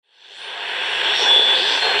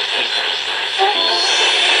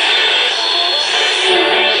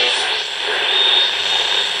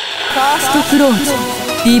ストクローズ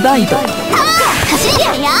ディバイド走り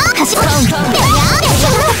や走りウ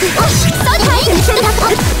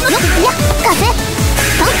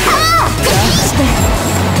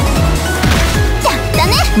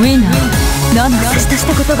ィナー7したし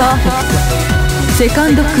たことがセカ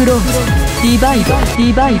ンドクローズディバイドデ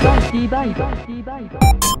ィバイドディバイドディバイド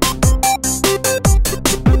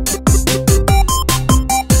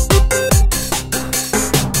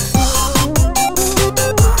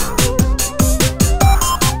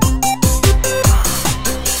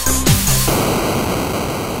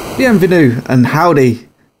Bienvenue and howdy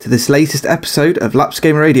to this latest episode of Lapsed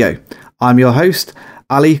Gamer Radio. I'm your host,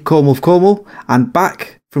 Ali Cornwall, and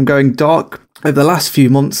back from going dark over the last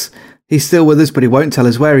few months, he's still with us but he won't tell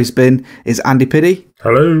us where he's been, is Andy Piddy.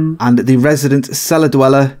 Hello. And the resident cellar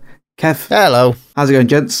dweller, Kev. Hello. How's it going,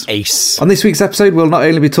 gents? Ace. On this week's episode, we'll not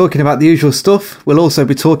only be talking about the usual stuff, we'll also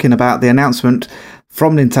be talking about the announcement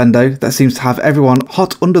from Nintendo that seems to have everyone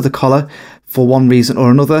hot under the collar for one reason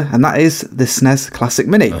or another, and that is the SNES Classic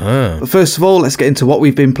Mini. But first of all, let's get into what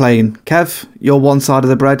we've been playing. Kev, your one side of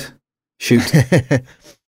the bread. Shoot.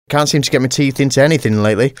 Can't seem to get my teeth into anything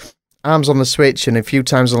lately. Arms on the Switch and a few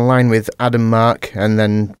times online with Adam Mark and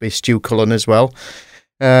then with Stu Cullen as well.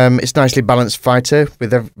 It's a nicely balanced fighter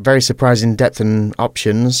with a very surprising depth and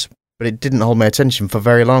options, but it didn't hold my attention for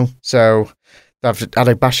very long. So I've had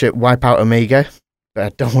a bash at Wipeout Omega, but I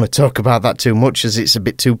don't want to talk about that too much as it's a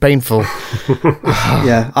bit too painful.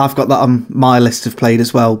 Yeah, I've got that on my list of played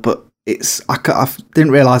as well, but I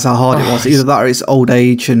didn't realise how hard it was. Either that or it's old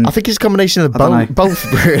age. And I think it's a combination of both.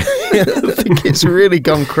 I think it's really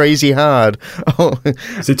gone crazy hard.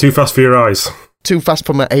 Is it too fast for your eyes? Too fast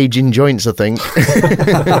for my aging joints, I think.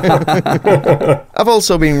 I've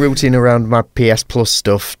also been rooting around my PS Plus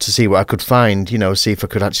stuff to see what I could find, see if I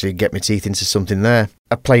could actually get my teeth into something there.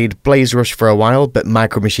 I played Blaze Rush for a while, but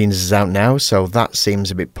Micro Machines is out now, so that seems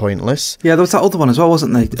a bit pointless. Yeah, there was that other one as well,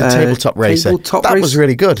 wasn't there? The Tabletop Racer. That was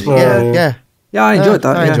really good. Oh, yeah. Yeah, I enjoyed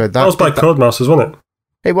that. I enjoyed that. That was by Codemasters, wasn't it?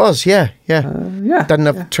 It was, yeah. Then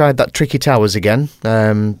I've tried that Tricky Towers again.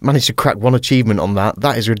 Managed to crack one achievement on that.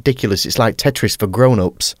 That is ridiculous. It's like Tetris for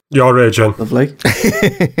grown-ups. Your age, Jen. Lovely.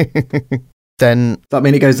 Then... That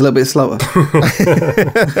mean it goes a little bit slower?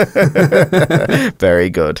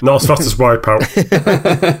 Very good. Not as fast as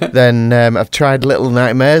Wipeout. Then I've tried Little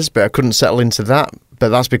Nightmares, but I couldn't settle into that. But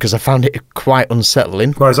that's because I found it quite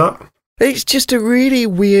unsettling. Why is that? It's just a really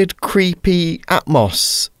weird, creepy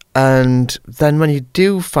atmos. And then when you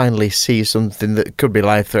do finally see something that could be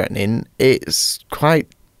life-threatening, it's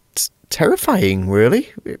quite terrifying, really,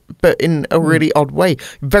 but in a really odd way.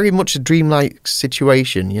 Very much a dreamlike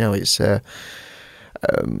situation, it's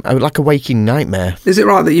like a waking nightmare. Is it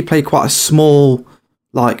right that you play quite a small,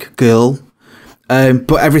 girl,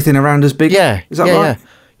 but everything around is big? Yeah. Is that right?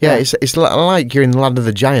 Yeah, it's like you're in the Land of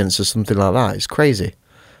the Giants or something like that. It's crazy.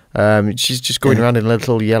 She's just going around in a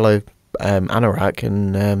little yellow... anorak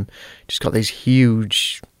and just got these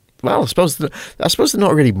huge. Well, I suppose they're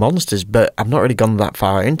not really monsters, but I've not really gone that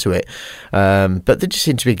far into it. But they just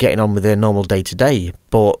seem to be getting on with their normal day to day.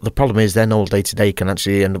 But the problem is their normal day to day can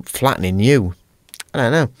actually end up flattening you. I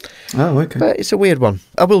don't know. Oh, okay. But it's a weird one.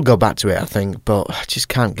 I will go back to it, I think, but I just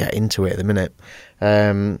can't get into it at the minute.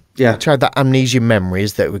 I tried that Amnesia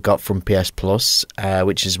Memories that we got from PS Plus,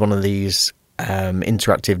 which is one of these.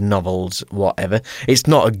 Interactive novels, whatever. It's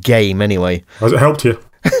not a game anyway. Has it helped you?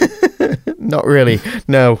 Not really,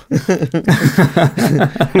 no.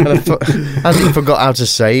 I forgot how to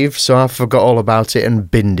save, so I forgot all about it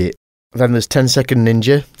and binned it. Then there's 10 Second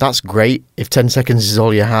Ninja. That's great if 10 seconds is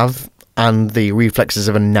all you have, and the reflexes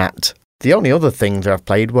of a gnat. The only other things I've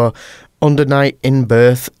played were Under Night in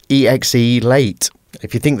Birth EXE Late.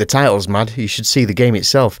 If you think the title's mad, you should see the game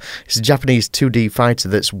itself. It's a Japanese 2D fighter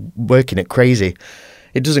that's working at crazy.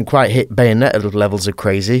 It doesn't quite hit Bayonetta levels of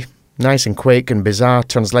crazy. Nice and quick and bizarre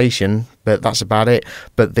translation, but that's about it.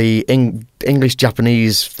 But the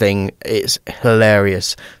English-Japanese thing, it's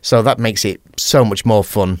hilarious. So that makes it so much more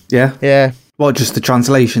fun. Yeah? Yeah. What, just the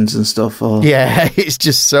translations and stuff? Or? Yeah, it's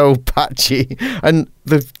just so patchy. And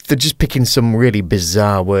they're just picking some really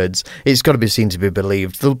bizarre words. It's got to be seen to be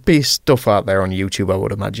believed. There'll be stuff out there on YouTube, I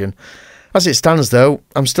would imagine. As it stands, though,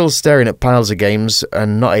 I'm still staring at piles of games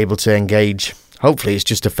and not able to engage. Hopefully it's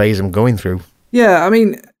just a phase I'm going through. Yeah, I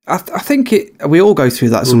mean, I think we all go through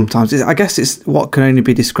that sometimes. I guess it's what can only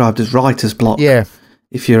be described as writer's block. Yeah.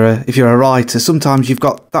 If you're a writer, sometimes you've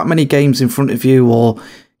got that many games in front of you or...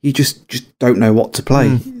 You just don't know what to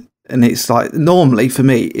play. And it's like, normally for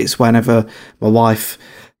me, it's whenever my wife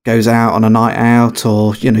goes out on a night out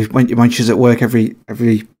or, when she's at work every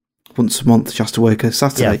once a month, she has to work a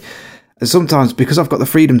Saturday. And sometimes, because I've got the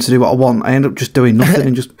freedom to do what I want, I end up just doing nothing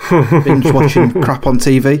and just binge watching crap on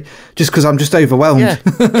TV, just because I'm just overwhelmed. Yeah,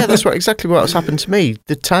 that's exactly what's happened to me.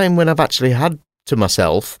 The time when I've actually had to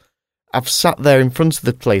myself, I've sat there in front of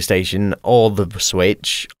the PlayStation or the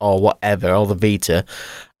Switch or whatever, or the Vita,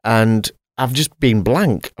 and I've just been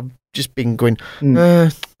blank. I've just been going,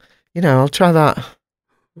 I'll try that.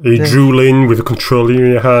 Are you drooling with a controller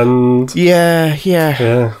in your hand? Yeah.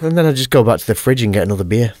 And then I just go back to the fridge and get another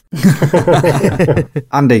beer.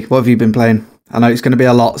 Andy, what have you been playing? I know it's going to be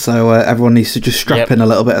a lot, so everyone needs to just strap in a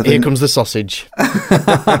little bit, I think. Here comes the sausage.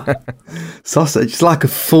 Sausage. It's like a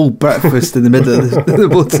full breakfast in the middle of the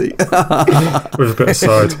butty. With a bit of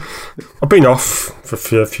side. I've been off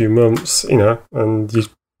for a few months, and you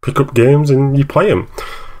pick up games and you play them.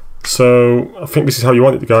 So I think this is how you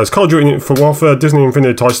want it, guys. Call of Duty for Warfare, Disney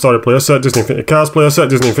Infinity Toy Story player set, Disney Infinity Cars player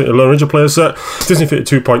set, Disney Infinity Lone Ranger player set, Disney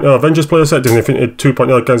Infinity 2.0 Avengers player set, Disney Infinity 2.0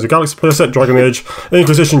 Guardians of the Galaxy player set, Dragon Age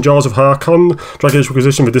Inquisition Jaws of Harkon, Dragon Age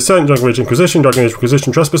Inquisition with Descent, Dragon Age Inquisition, Dragon Age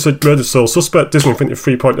Inquisition Trespasser, Murdered Soul Suspect, Disney Infinity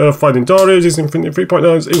 3.0 Finding Dory, Disney Infinity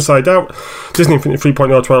 3.0 Inside Out, Disney Infinity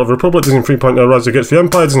 3.0 Twilight Republic, Disney 3.0 Rise Against the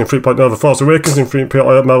Empire, Disney 3.0 The Force Awakens, Disney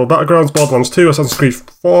 3.0 Marvel Battlegrounds, Borderlands 2, Assassin's Creed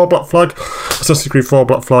 4 Black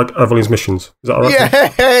Flag, Evelyn's Missions. Is that all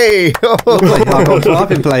right? Yay! That's what I've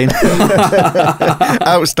been playing.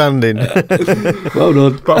 Outstanding. Well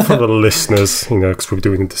done. But for the listeners, because we're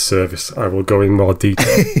doing a disservice, I will go in more detail.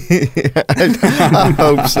 I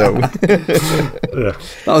hope so. Yeah.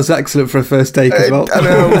 That was excellent for a first take as well. I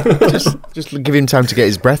know. Just give him time to get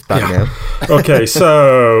his breath back now. Okay,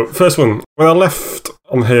 so first one. When I left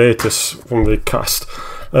on hiatus from the cast,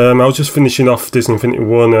 I was just finishing off Disney Infinity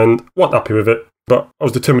 1 and wasn't happy with it. But I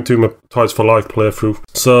was determined to do my Toys for Life playthrough.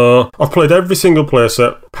 So I've played every single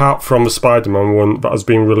playset apart from the Spider-Man one that has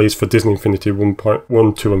been released for Disney Infinity 1,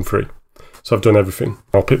 2 and 3. So I've done everything.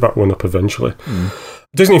 I'll pick that one up eventually.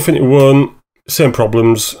 Disney Infinity 1, same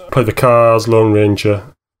problems. Played the Cars, Lone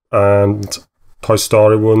Ranger and Toy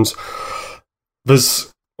Story ones.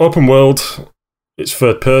 There's open world. It's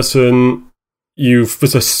third person.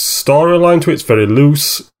 There's a storyline to it. It's very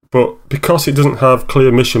loose. But because it doesn't have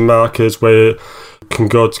clear mission markers where you can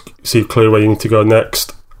go to see clearly where you need to go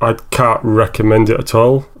next, I can't recommend it at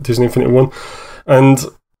all, Disney Infinity 1. And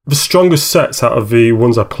the strongest sets out of the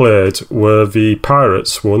ones I played were the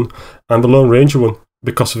Pirates one and the Lone Ranger one,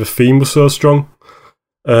 because of the theme was so strong.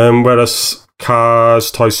 Whereas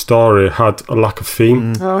Cars, Toy Story had a lack of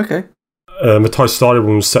theme. Oh, okay. The Toy Story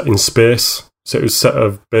one was set in space, so it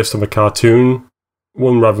was based on the cartoon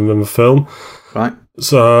one rather than the film. Right.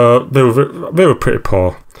 So they were pretty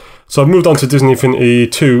poor. So I've moved on to Disney Infinity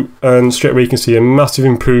 2, and straight away you can see a massive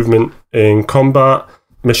improvement in combat,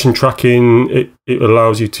 mission tracking. It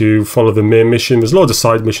allows you to follow the main mission. There's loads of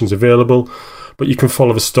side missions available, but you can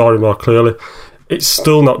follow the story more clearly. It's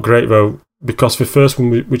still not great though, because the first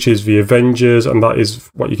one, which is the Avengers, and that is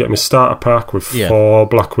what you get in the starter pack with Thor,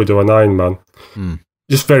 Black Widow and Iron Man,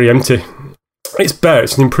 just very empty. It's better,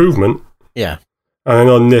 it's an improvement. Yeah. And I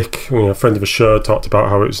know Nick, a friend of the show, talked about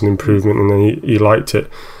how it was an improvement and then he liked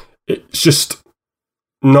it. It's just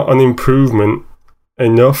not an improvement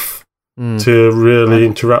enough to really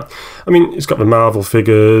interact. I mean, it's got the Marvel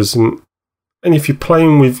figures, and if you're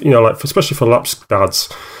playing with, especially for lapsed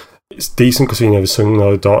dads, it's decent because, the son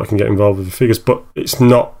or the daughter can get involved with the figures, but it's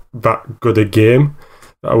not that good a game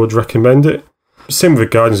that I would recommend it. Same with the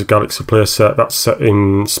Guardians of the Galaxy player set, that's set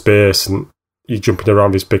in space and you're jumping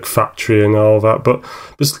around this big factory and all that, but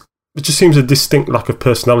it just seems a distinct lack of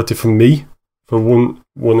personality from me for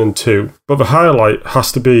 1 and 2. But the highlight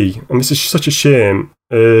has to be, and this is such a shame,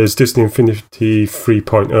 is Disney Infinity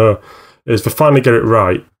 3.0, is they finally get it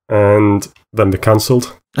right and then they're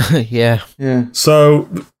cancelled. Yeah. So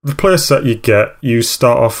the player set you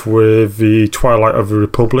start off with the Twilight of the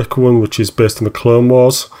Republic one, which is based on the Clone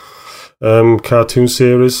Wars cartoon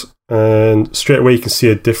series, and straight away you can see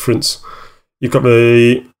a difference. You've got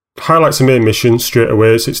the highlights the main mission straight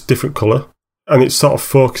away, so it's different colour, and it sort of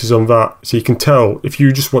focuses on that. So you can tell if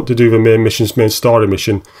you just want to do the main story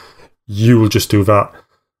mission, you will just do that.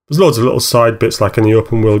 There's loads of little side bits like any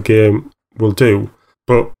open world game will do,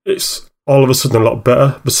 but it's all of a sudden a lot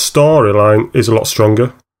better. The storyline is a lot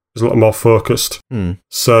stronger, it's a lot more focused.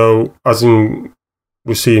 So, as in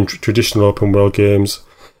we see in traditional open world games,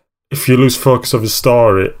 if you lose focus of the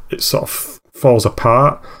story, it sort of falls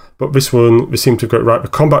apart. But this one, they seem to get it right. The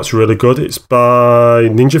combat's really good. It's by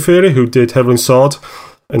Ninja Theory, who did Heavenly Sword,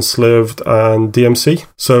 Enslaved, and DMC.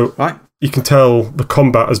 So you can tell the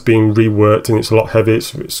combat has been reworked and it's a lot heavy.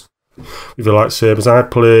 It's with the lightsabers. I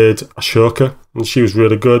played Ashoka, and she was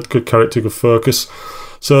really good. Good character, good focus.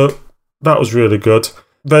 So that was really good.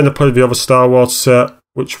 Then I played the other Star Wars set,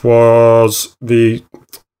 which was the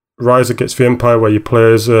Rise Against the Empire, where you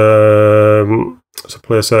play as it's a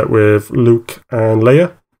play set with Luke and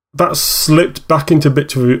Leia. That slipped back into a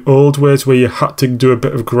bit of the old ways where you had to do a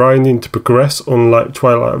bit of grinding to progress, unlike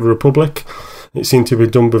Twilight of the Republic. It seemed to be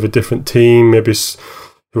done with a different team, maybe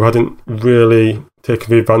who hadn't really taken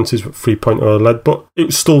the advantage that 3.0 led, but it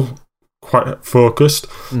was still quite focused.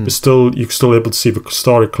 But still, you're still able to see the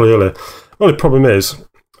story clearly. The only problem is,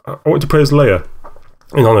 I wanted to play as Leia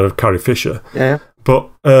in honour of Carrie Fisher. Yeah. But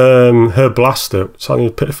her blaster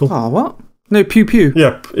sounded pitiful. Oh, what? No, pew pew.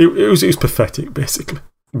 Yeah, it was pathetic, basically.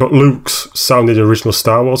 But Luke's sounded original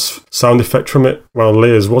Star Wars sound effect from it, while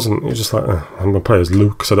Leia's wasn't. It was just like, I'm going to play as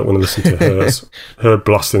Luke, so I don't want to listen to hers. Her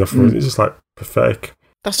blasting off. It's just like pathetic.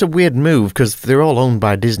 That's a weird move because they're all owned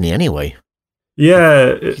by Disney anyway.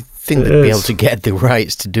 Yeah. You'd think they'd be able to get the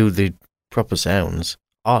rights to do the proper sounds.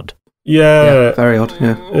 Odd. Yeah. Very odd,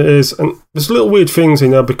 yeah. It is. And there's little weird things,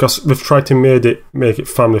 because they've tried to make it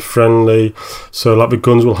family friendly. So, like, the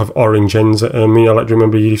guns will have orange ends at them. Like,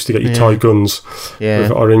 remember you used to get your toy guns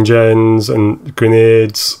with orange ends, and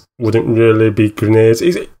grenades wouldn't really be grenades.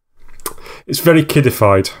 It's very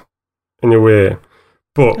kidified in a way.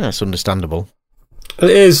 But that's understandable. It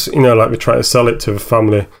is, like we're trying to sell it to the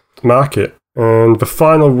family market. And the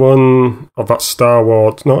final one of that Star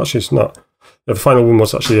Wars... No, actually, it's not. The final one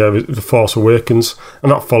was actually The Force Awakens,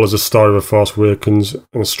 and that follows the story of The Force Awakens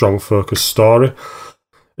in a strong, focused story.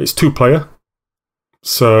 It's 2-player,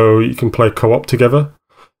 so you can play co-op together.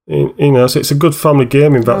 So it's a good family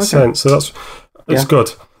game in that sense. So that's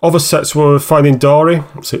good. Other sets were Finding Dory,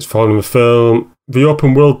 so it's following the film. The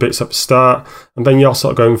open world bits at the start, and then you're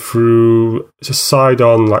sort of going through. It's a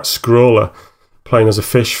side-on like scroller, playing as a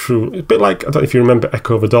fish through. A bit like, I don't know if you remember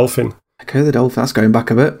Echo the Dolphin. Echo the Dolphin, that's going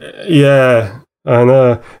back a bit. Yeah, and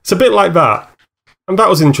it's a bit like that. And that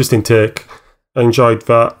was an interesting take. I enjoyed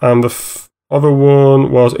that. And the other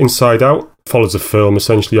one was Inside Out. Follows the film,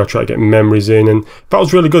 essentially. You're trying to get memories in. And that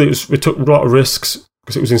was really good. We took a lot of risks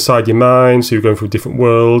because it was inside your mind. So you're going through different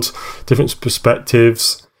worlds, different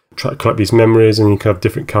perspectives. Try to collect these memories, and you can have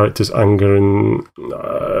different characters, anger and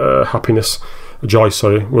happiness. Joy,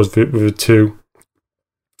 was with the two.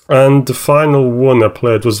 And the final one I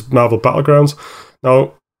played was Marvel Battlegrounds.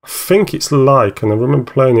 Now, I think it's like, and I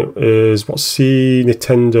remember playing it, is what's the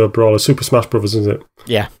Nintendo brawler? Super Smash Brothers, isn't it?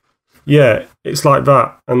 Yeah. Yeah, it's like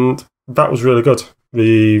that. And that was really good,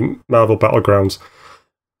 the Marvel Battlegrounds.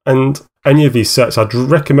 And any of these sets, I'd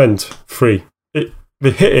recommend free. They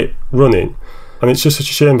hit it running, and it's just such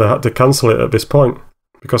a shame they had to cancel it at this point,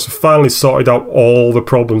 because they finally sorted out all the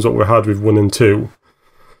problems that we had with 1 and 2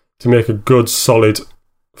 to make a good, solid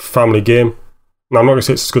family game. Now, I'm not going to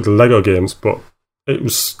say it's as good as Lego games, but it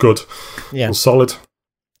was good and solid.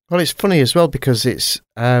 Well, it's funny as well because it's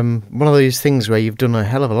one of these things where you've done a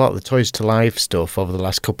hell of a lot of the Toys to Life stuff over the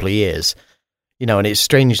last couple of years. And it's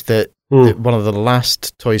strange that one of the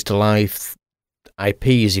last Toys to Life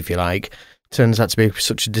IPs, if you like, turns out to be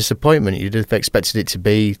such a disappointment. You'd have expected it to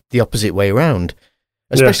be the opposite way around.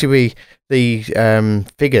 Especially with the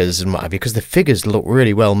figures and what have you, because the figures look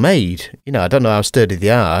really well made. I don't know how sturdy they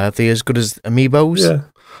are. Are they as good as Amiibos?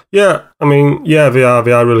 Yeah. I mean, they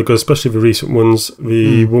are really good, especially the recent ones.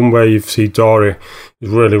 The one where you see Dory is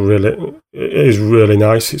really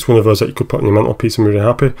nice. It's one of those that you could put on your mantelpiece and be really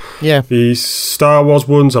happy. Yeah. The Star Wars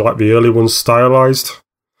ones are like the early ones, stylized.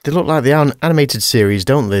 They look like the animated series,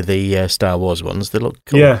 don't they? The Star Wars ones. They look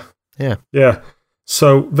cool. Yeah.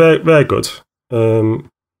 So they're good. And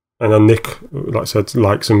then Nick, like I said,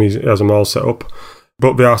 likes them. He has them all set up.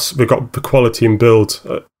 But they got the quality and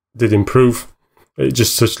build did improve. It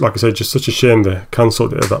just such a shame they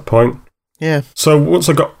cancelled it at that point. Yeah. So once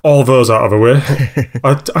I got all those out of the way, I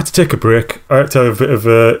had to take a break. I had to have a bit of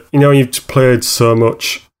a, you've played so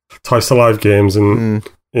much Toys to Life games, and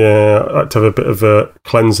I had to have a bit of a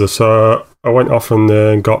cleanser. So I went off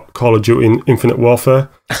and got Call of Duty Infinite Warfare.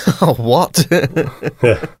 Oh, what?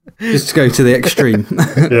 Yeah. Just to go to the extreme.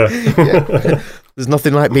 Yeah. There's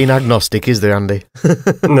nothing like being agnostic, is there, Andy?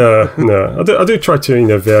 No. I do try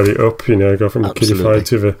to vary it up. Go from the kidified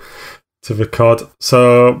to the COD.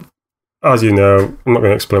 So, as you know, I'm not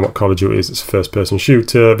going to explain what Call of Duty is. It's a first-person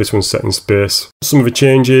shooter. This one's set in space. Some of the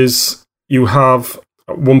changes you have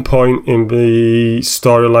at one point in the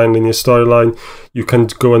linear storyline, you can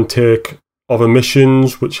go and take other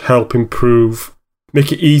missions which help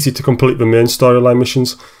make it easy to complete the main storyline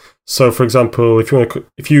missions. So, for example,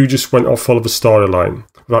 if you just went off all of the storyline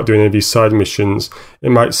without doing any of these side missions,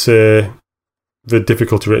 it might say the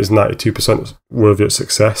difficulty rate is 92% worthy of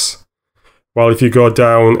success. While if you go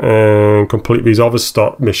down and complete these other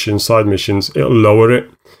side missions, it'll lower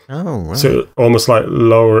it. Oh, right. So it'll almost like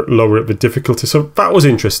lower it the difficulty. So that was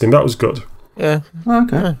interesting. That was good. Yeah.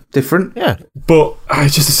 Okay. Different. Yeah. But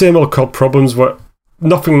it's just the same old COD problems where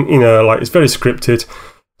nothing, like it's very scripted.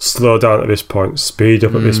 Slow down at this point, speed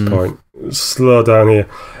up at this point, slow down here.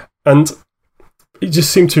 And it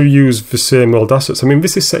just seemed to use the same old assets. I mean,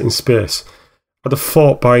 this is set in space. I'd have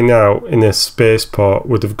thought by now in a spaceport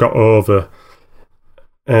would have got over,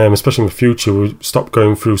 especially in the future, we'd stop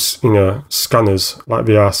going through, scanners like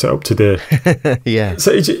they are set up today. Yeah.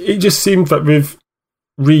 So it just seemed that we've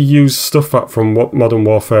reused stuff back from Modern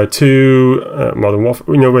Warfare 2, Modern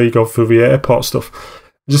Warfare, where you go through the airport stuff.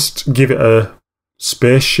 Just give it a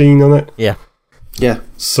space sheen on it. Yeah. Yeah.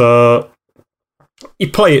 So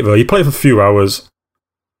you play it though. You play it for a few hours.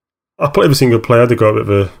 I played with a single player. I got with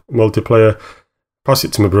the multiplayer. Passed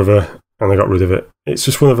it to my brother, and I got rid of it. It's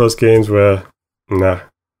just one of those games where, you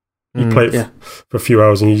play it for a few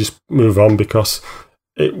hours and you just move on because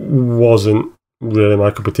it wasn't really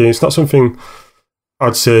my cup of tea. It's not something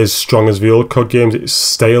I'd say as strong as the old COD games. It's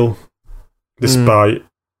stale, despite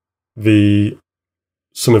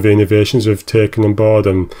some of the innovations we've taken on board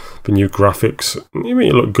and the new graphics. I mean,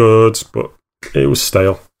 it looked good, but it was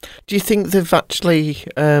stale. Do you think they've actually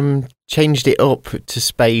changed it up to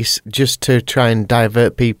space just to try and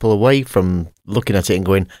divert people away from looking at it and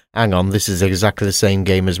going, hang on, this is exactly the same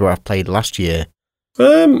game as what I played last year?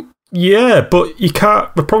 Yeah, but you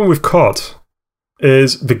can't. The problem with COD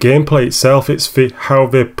is the gameplay itself. It's how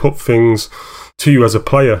they put things to you as a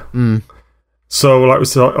player. So, like we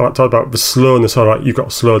talked about the slowness. All right, you've got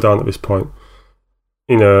to slow down at this point.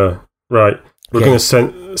 Right? We're going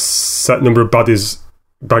to set a number of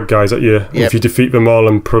bad guys at you. Yep. If you defeat them all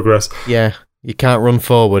and progress. Yeah, you can't run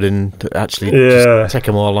forward and actually just take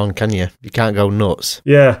them all on, can you? You can't go nuts.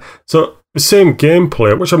 Yeah, so the same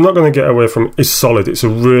gameplay, which I'm not going to get away from, is solid. It's a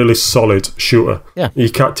really solid shooter. Yeah. You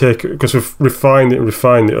can't take it, because we've refined it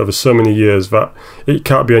over so many years that it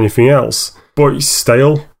can't be anything else. But it's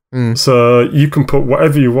stale, so you can put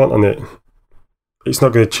whatever you want on it. It's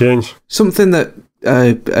not going to change. Something that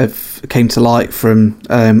came to light from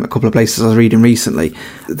a couple of places I was reading recently.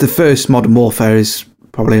 The first Modern Warfare is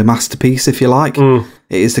probably a masterpiece, if you like. It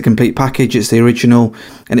is the complete package, it's the original,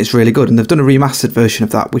 and it's really good. And they've done a remastered version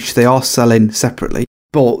of that, which they are selling separately.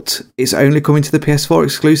 But it's only coming to the PS4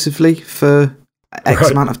 exclusively for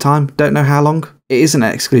X amount of time. Don't know how long. It isn't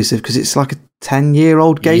exclusive because it's like a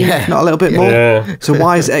 10-year-old game, not a little bit more. Yeah. So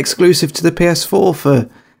why is it exclusive to the PS4 for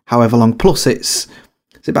however long? Plus it's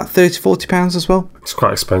about £30-40 as well? It's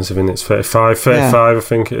quite expensive, isn't it? It's 35 I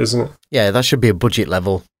think it is, isn't it? Yeah, that should be a budget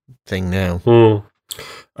level thing now.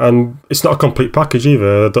 And it's not a complete package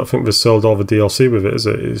either. I don't think they've sold all the DLC with it, is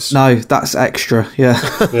it? No, that's extra, yeah.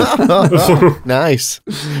 Nice.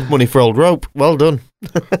 Money for old rope. Well done.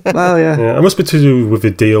 Well, yeah. It must be to do with the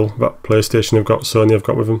deal that PlayStation have got, Sony have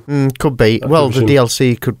got with them. Could be. Well, the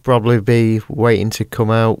DLC could probably be waiting to come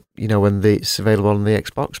out, when it's available on the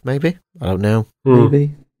Xbox, maybe? I don't know.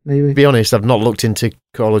 Maybe. To be honest, I've not looked into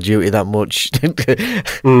Call of Duty that much.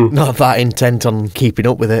 Not that intent on keeping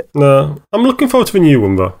up with it. No. I'm looking forward to the new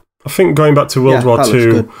one, though. I think going back to World War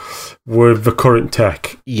II with the current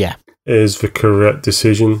tech is the correct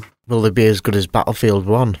decision. Will they be as good as Battlefield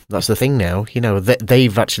 1? That's the thing now.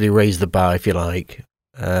 They've actually raised the bar, if you like,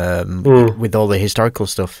 with all the historical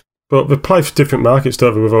stuff. But they play for different markets,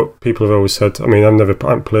 don't they? What people have always said. I mean, I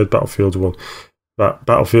haven't played Battlefield 1. That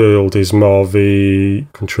Battlefield is more the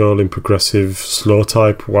controlling, progressive, slow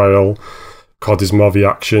type, while COD is more the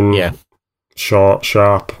action, short,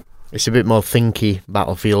 sharp. It's a bit more thinky,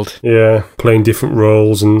 Battlefield. Yeah, playing different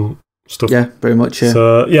roles and stuff. Yeah, very much, yeah.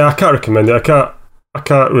 So, I can't recommend it. I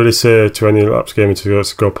can't really say to any lapsed gamer to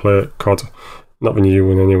go play COD. Not the new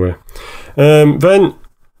one, anyway. Then,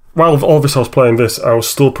 while all this I was playing this, I was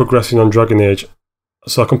still progressing on Dragon Age.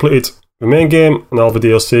 So I completed the main game and all the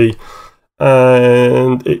DLC.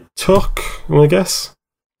 And it took, I guess,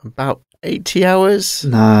 about 80 hours?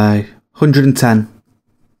 No, 110.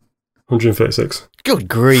 136. Good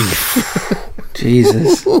grief.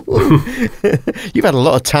 Jesus. You've had a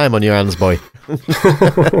lot of time on your hands, boy.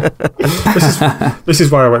 This is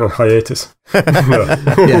why I went on hiatus.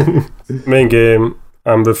 Main game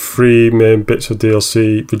and the 3 main bits of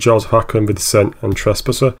DLC, the Jaws of Hakkon, the Descent and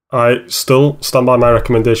Trespasser. I still stand by my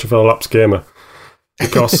recommendation for a lapsed gamer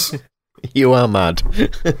because... You are mad.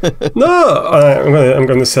 No, I'm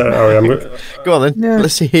going to say it. Go on then. Yeah.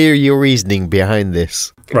 Let's hear your reasoning behind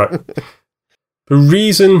this. Right. The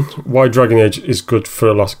reason why Dragon Age is good for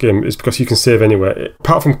a last game is because you can save anywhere.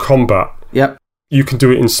 Apart from combat, you can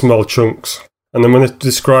do it in small chunks. And I'm going to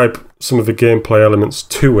describe some of the gameplay elements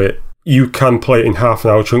to it, you can play it in half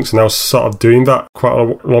an hour chunks, and I was sort of doing that quite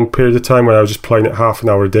a long period of time where I was just playing it half an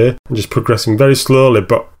hour a day and just progressing very slowly,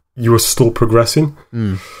 but you were still progressing.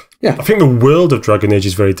 Yeah. I think the world of Dragon Age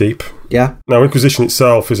is very deep. Yeah. Now, Inquisition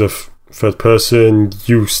itself is a third person.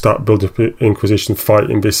 You start building up Inquisition,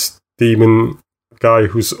 fighting this demon guy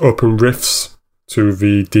who's open rifts to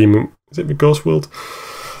the demon. Is it the Ghost World?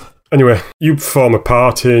 Anyway, you form a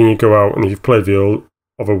party and you go out, and you've played the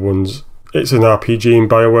other ones. It's an RPG in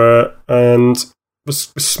BioWare, and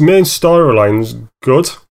the main storyline's good.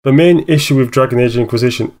 The main issue with Dragon Age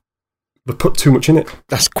Inquisition, they put too much in it.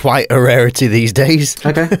 That's quite a rarity these days.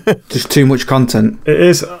 Okay. Just too much content. It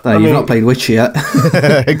is. No, you've not played Witcher yet.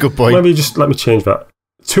 Good point. Maybe just let me change that.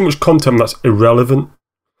 Too much content that's irrelevant.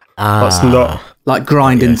 That's not... Like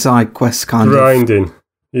grinding side quests kind grinding.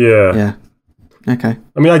 Yeah. of. Yeah. Okay.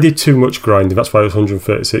 I mean, I did too much grinding. That's why it was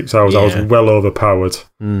 136 hours. I was well overpowered.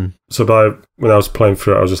 So when I was playing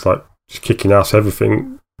through it, I was just kicking ass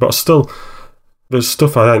everything. But still, there's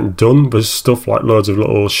stuff I hadn't done. There's stuff like loads of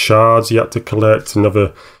little shards you had to collect,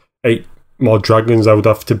 another 8 more dragons I would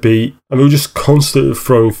have to beat. And we were just constantly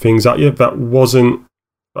throwing things at you that wasn't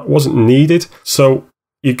needed. So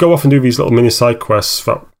you go off and do these little mini side quests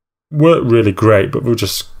that weren't really great, but they'll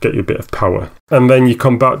just get you a bit of power. And then you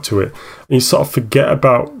come back to it, and you sort of forget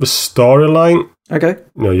about the storyline. Okay.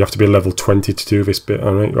 You have to be level 20 to do this bit,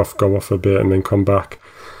 all right? You have to go off a bit and then come back.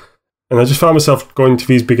 And I just found myself going to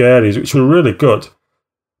these big areas, which were really good,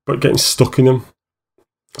 but getting stuck in them.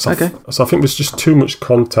 So I think there's just too much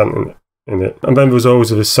content in it. And then there was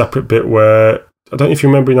always a separate bit where, I don't know if you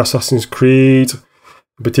remember in Assassin's Creed,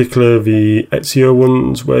 in particular the Ezio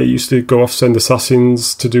ones, where you used to go off, send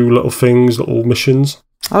assassins to do little things, little missions.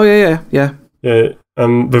 Oh, yeah.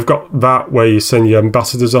 And they've got that where you send your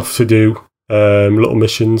ambassadors off to do little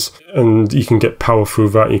missions, and you can get power through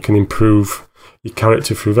that, you can improve your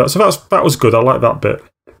character through that. So that was good. I like that bit.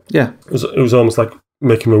 Yeah. It was almost like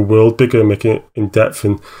making the world bigger, making it in depth.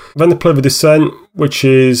 And then they play the Descent, which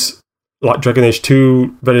is like Dragon Age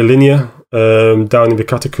 2, very linear. Down in the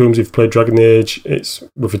catacombs, you've played Dragon Age. It's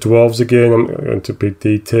with the dwarves again. I'm not going into big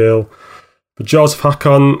detail. But Jaws of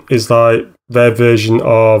Hakon is like their version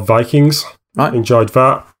of Vikings. Right. Enjoyed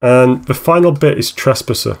that. And the final bit is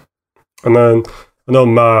Trespasser. And then I know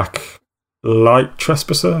Mark liked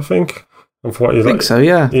Trespasser, I think. And for what I think so,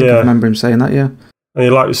 yeah. I remember him saying that, yeah. And he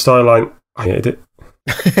liked the storyline. I hated it.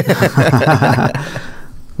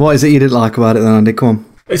 What is it you didn't like about it then, Andy? Come on.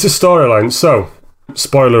 It's a storyline. So,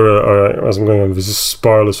 spoiler, as I'm going on, there's just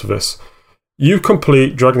spoilers for this. You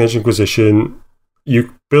complete Dragon Age Inquisition,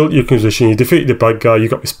 you built your Inquisition, you defeated the bad guy, you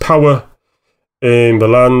got this power in the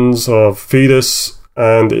lands of Thedas,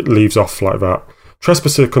 and it leaves off like that.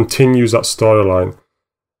 Trespasser continues that storyline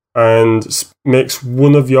and makes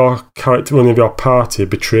one of your party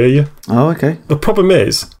betray you. Oh, okay. The problem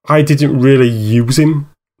is, I didn't really use him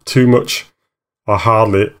too much, or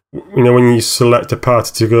hardly. When you select a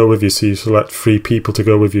party to go with you, so you select 3 people to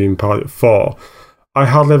go with you in party of 4, I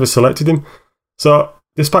hardly ever selected him. So,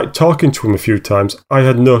 despite talking to him a few times, I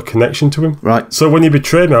had no connection to him. Right. So when he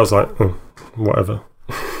betrayed me, I was like, whatever.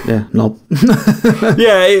 Yeah, knob.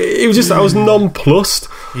 Yeah, it was just, I was nonplussed.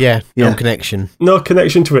 Yeah, no connection. No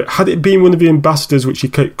connection to it. Had it been one of the ambassadors which you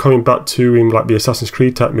keep coming back to in like the Assassin's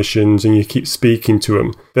Creed type missions and you keep speaking to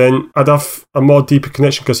him, then I'd have a more deeper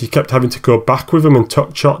connection because you kept having to go back with him and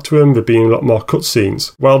chat to him. There'd been a lot more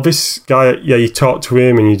cutscenes. Well, this guy, you talked to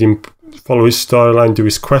him and you didn't follow his storyline, do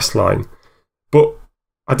his quest line. But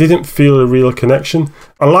I didn't feel a real connection.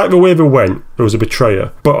 I like the way they went. There was a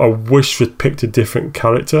betrayer, but I wish they'd picked a different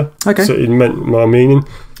character. Okay. So it meant more meaning.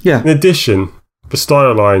 Yeah. In addition, the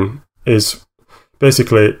storyline is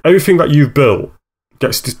basically everything that you've built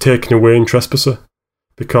gets taken away in Trespasser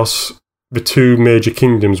because the 2 major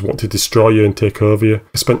kingdoms want to destroy you and take over you.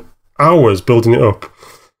 I spent hours building it up,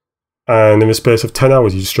 and in the space of 10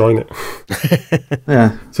 hours, you're destroying it.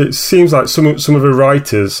 Yeah. So it seems like some of the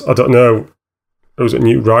writers, I don't know, it was a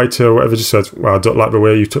new writer or whatever, just said, well, I don't like the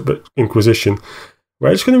way you took the Inquisition.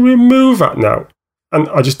 We're just going to remove that now. And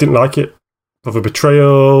I just didn't like it. For the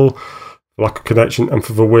betrayal, lack of connection, and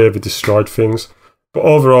for the way they destroyed things. But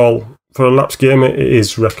overall, for a lapsed gamer, it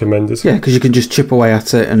is recommended. Yeah, because you can just chip away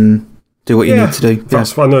at it and do what you need to do.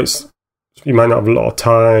 That's why I know you might not have a lot of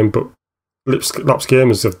time, but lapsed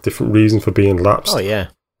gamers have different reasons for being lapsed. Oh, yeah.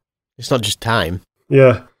 It's not just time.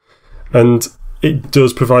 Yeah. And it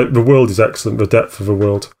does provide, the world is excellent, the depth of the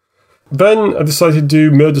world. Then I decided to do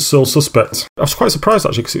Murder Soul Suspect. I was quite surprised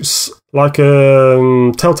actually because it's like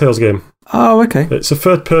a Telltale's game. Oh, okay. It's a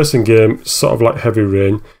third-person game, sort of like Heavy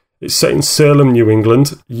Rain. It's set in Salem, New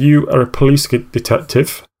England. You are a police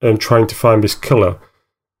detective, trying to find this killer.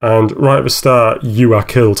 And right at the start, you are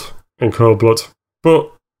killed in cold blood.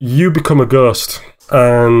 But you become a ghost,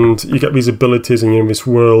 and you get these abilities, and you're in this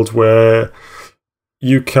world where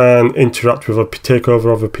you can interact with take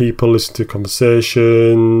over other people, listen to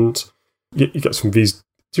conversations. You get some of these.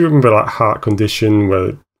 Do you remember like Heart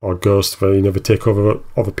Condition or Ghost, where you never take over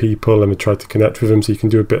other people and they try to connect with them? So you can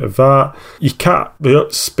do a bit of that. You can't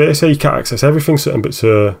space here. You can't access everything. Certain bits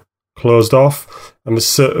are closed off, and there's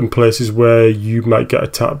certain places where you might get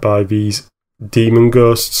attacked by these demon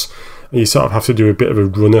ghosts, and you sort of have to do a bit of a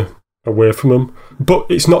runner away from them. But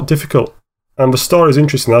it's not difficult, and the story is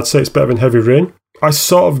interesting. I'd say it's better than Heavy Rain. I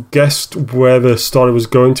sort of guessed where the story was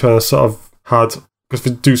going to, and I sort of had, because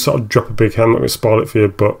they do sort of drop a big hand. I'm not going to spoil it for you,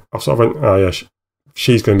 but I sort of went, oh yeah,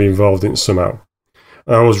 she's going to be involved in it somehow.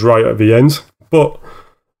 And I was right at the end, but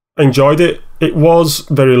I enjoyed it. It was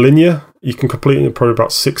very linear. You can complete it in probably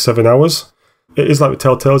about 6-7 hours. It is like the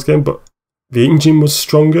Telltale's game, but the engine was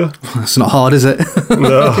stronger. That's not hard, is it?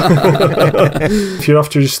 No. If you're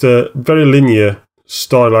after just a very linear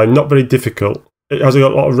storyline, not very difficult, it has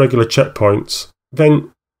got a lot of regular checkpoints,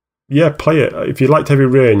 then yeah, play it. If you liked Heavy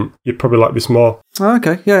Rain, you'd probably like this more.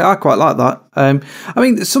 Okay, yeah, I quite like that. I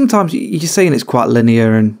mean, sometimes you're saying it's quite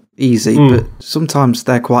linear and easy, but sometimes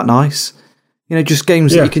they're quite nice. You know, just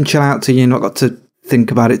games that you can chill out to. You've not got to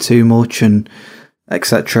think about it too much and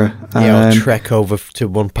etc. Or trek over to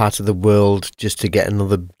one part of the world just to get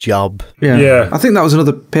another job. Yeah. I think that was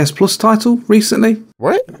another PS Plus title recently.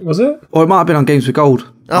 What? Was it? Or it might have been on Games with Gold.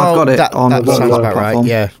 I've got it on that one sounds about platform.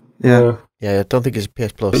 right, Yeah. Yeah, I don't think it's a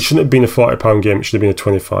PS Plus. It shouldn't have been a £40 game. It should have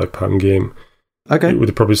been a £25 game. Okay. It would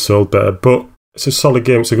have probably sold better. But it's a solid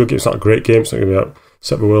game. It's a good game. It's not a great game. It's not going to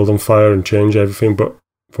set the world on fire and change everything. But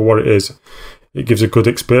for what it is, it gives a good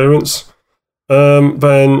experience.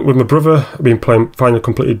 Then with my brother, I've been playing, finally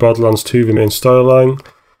completed Borderlands 2, the main storyline.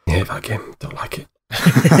 Yeah, that game. Don't like it.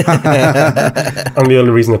 And the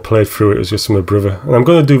only reason I played through it was just for my brother. And I'm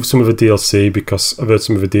going to do some of the DLC because I've heard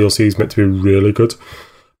some of the DLC is meant to be really good.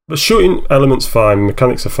 The shooting element's fine,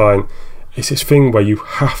 mechanics are fine. It's this thing where you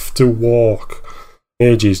have to walk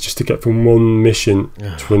ages just to get from one mission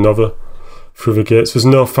to another through the gates. There's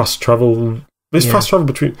no fast travel. There's fast travel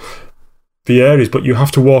between the areas, but you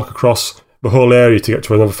have to walk across the whole area to get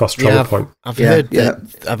to another fast travel point. I've heard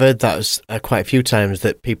that quite a few times,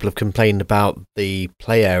 that people have complained about the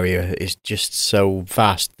play area is just so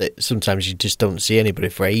vast that sometimes you just don't see anybody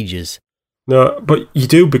for ages. No, but you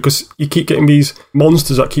do, because you keep getting these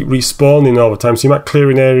monsters that keep respawning all the time. So you might clear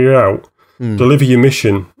an area out, deliver your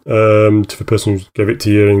mission to the person who gave it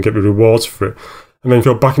to you and get the rewards for it. And then if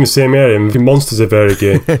you're back in the same area and the monsters are there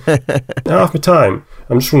again, half my time,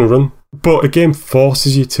 I'm just going to run. But a game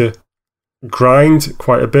forces you to grind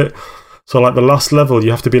quite a bit. So like the last level, you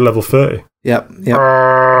have to be level 30. Yep.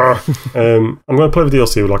 I'm going to play the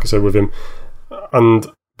DLC, like I said, with him. And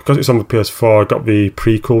because it's on the PS4, I got the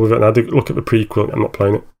prequel with it, and I had to look at the prequel. I'm not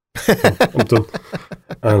playing it. I'm done.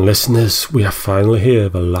 And listeners, we are finally here,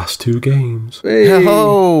 the last 2 games. Hey.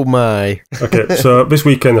 Oh my. Okay, so this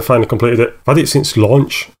weekend I finally completed it. I've had it since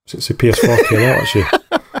launch, since the PS4 came out, actually.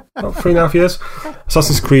 About 3.5 years.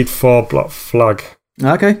 Assassin's Creed 4 Black Flag.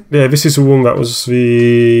 Okay. Yeah, this is the one that was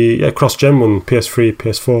the cross-gen one, PS3,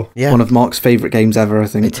 PS4. Yeah. One of Mark's favourite games ever, I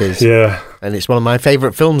think. It is. Yeah. And it's one of my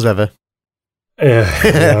favourite films ever.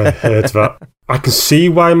 Yeah, I heard that. I can see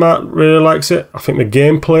why Matt really likes it. I think the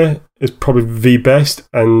gameplay is probably the best,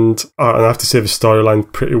 and I have to say the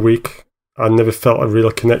storyline pretty weak. I never felt a real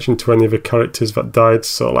connection to any of the characters that died.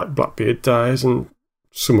 So like Blackbeard dies, and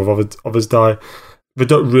some of others die. They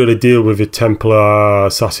don't really deal with the Templar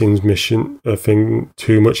assassin's mission thing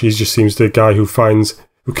too much. He just seems the guy who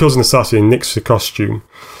kills an assassin, nicks the costume,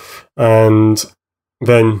 and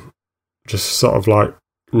then just sort of like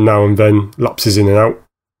now and then lapses in and out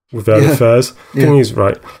with their affairs. The thing is,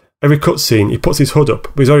 right, every cutscene, he puts his hood up,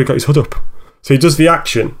 but he's already got his hood up. So he does the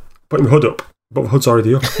action, putting the hood up, but the hood's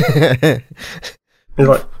already up. He's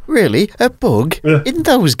like, really? A bug? In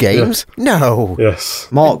those games? Yeah. No. Yes.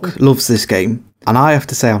 Mark loves this game, and I have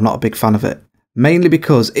to say I'm not a big fan of it. Mainly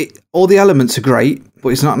because all the elements are great, but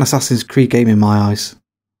it's not an Assassin's Creed game in my eyes.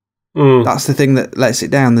 That's the thing that lets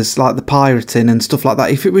it down. There's like the pirating and stuff like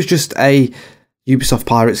that. If it was just a Ubisoft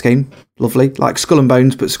Pirates game, lovely, like Skull and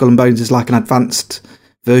Bones, but Skull and Bones is like an advanced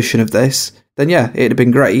version of this, then yeah, it'd have been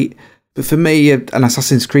great. But for me, an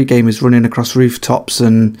Assassin's Creed game is running across rooftops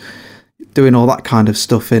and doing all that kind of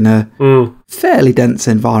stuff in a fairly dense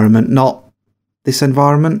environment, not this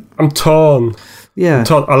environment. I'm torn. Yeah. I'm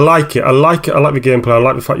torn. I like it. I like the gameplay. I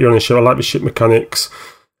like the fact you're on a ship. I like the ship mechanics.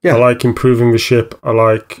 Yeah. I like improving the ship. I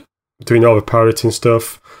like doing all the pirating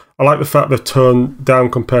stuff. I like the fact they've toned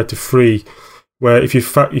down compared to 3, where if you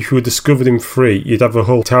were discovered in 3, you'd have a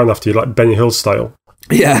whole town after you, like Benny Hill style.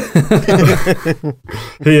 Yeah.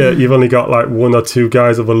 Here, you've only got like 1 or 2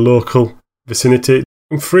 guys of a local vicinity.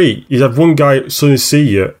 In 3, you'd have one guy suddenly see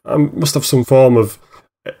you and must have some form of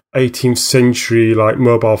 18th century like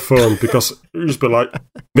mobile phone, because it would just be like,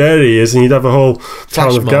 there he is, and you'd have a whole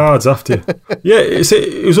town of guards after you. Yeah,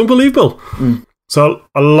 it was unbelievable. So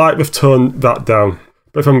I like they've toned that down.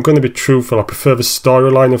 But if I'm going to be truthful, I prefer the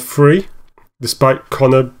storyline of 3, despite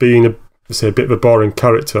Connor being a bit of a boring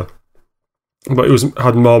character. But it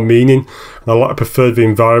had more meaning. And I preferred the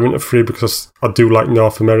environment of 3 because I do like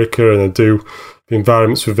North America, and the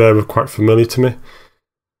environments were quite familiar to me,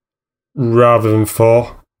 rather than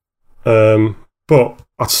 4. But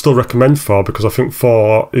I'd still recommend 4 because I think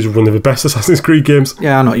 4 is one of the best Assassin's Creed games.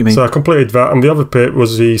 Yeah, I know what you mean. So I completed that, and the other bit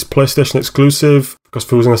was the PlayStation exclusive, because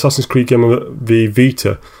there was an Assassin's Creed game on the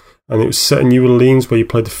Vita, and it was set in New Orleans where you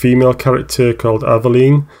played a female character called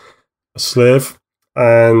Aveline, a slave,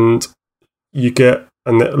 and you get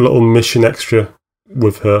a little mission extra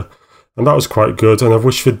with her, and that was quite good. And I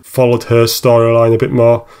wish they'd followed her storyline a bit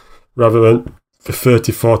more, rather than the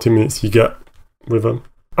 30-40 minutes you get with them.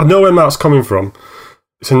 I know where Matt's coming from.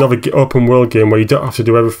 It's another open world game where you don't have to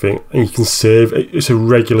do everything, and you can save. It's a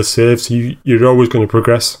regular save, so you're always going to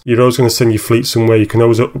progress. You're always going to send your fleet somewhere. You can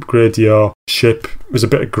always upgrade your ship. There's a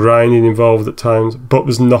bit of grinding involved at times, but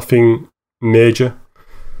there's nothing major.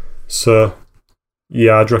 So,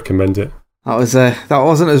 yeah, I'd recommend it. That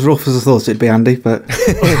wasn't as rough as I thought it'd be, Andy, but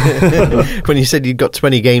when you said you'd got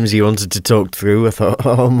 20 games you wanted to talk through, I thought,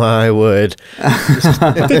 oh my word.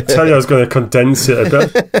 I did tell you I was going to condense it a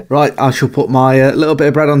bit. Right, I shall put my little bit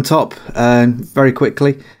of bread on top very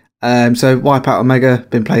quickly. So Wipeout Omega,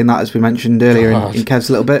 been playing that as we mentioned earlier in Kev's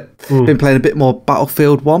a little bit. Been playing a bit more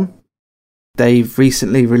Battlefield 1. They've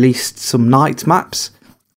recently released some night maps,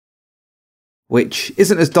 which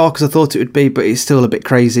isn't as dark as I thought it would be, but it's still a bit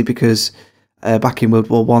crazy because back in World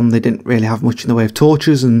War One, they didn't really have much in the way of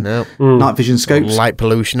torches and night vision scopes, light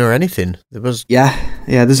pollution or anything. There was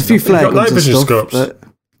there's a few flare guns and stuff. Scopes. But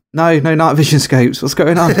no night vision scopes. What's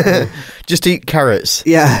going on? Just eat carrots.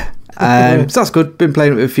 Yeah, so that's good. Been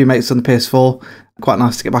playing it with a few mates on the PS4. Quite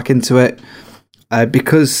nice to get back into it.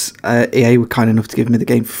 Because EA were kind enough to give me the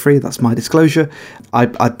game for free, that's my disclosure,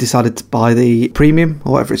 I decided to buy the premium,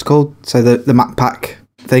 or whatever it's called, so the map pack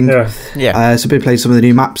thing. So I've been playing some of the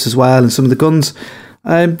new maps as well, and some of the guns.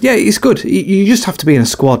 It's good. You just have to be in a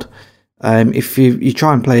squad. If you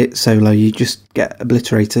try and play it solo, you just get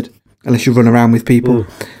obliterated, unless you run around with people.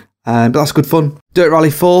 But that's good fun. Dirt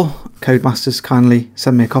Rally 4, Codemasters kindly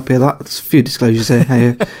send me a copy of that. There's a few disclosures here.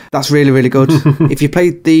 Hey, that's really, really good. If you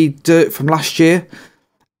played the Dirt from last year,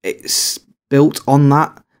 it's built on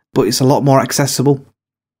that, but it's a lot more accessible.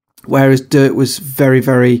 Whereas Dirt was very,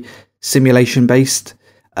 very simulation based.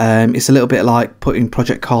 It's a little bit like putting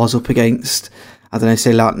Project Cars up against, I don't know,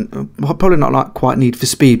 say like, probably not like quite Need for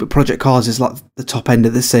Speed, but Project Cars is like the top end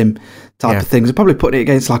of the sim type of things. They're probably putting it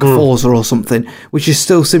against like a Forza or something, which is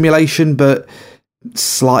still simulation, but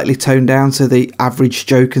slightly toned down so the average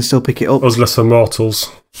Joe can still pick it up. Us lesser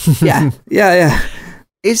mortals. Yeah.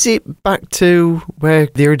 Is it back to where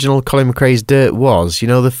the original Colin McRae's Dirt was? You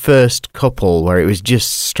know, the first couple where it was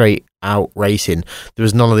just straight out racing. There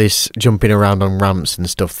was none of this jumping around on ramps and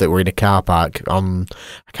stuff that were in a car park. I can't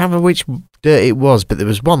remember which Dirt it was, but there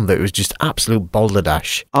was one that was just absolute boulder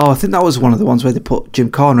dash. Oh, I think that was one of the ones where they put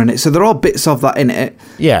Jim Connor in it. So there are bits of that in it.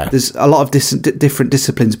 Yeah. There's a lot of different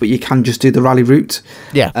disciplines, but you can just do the rally route.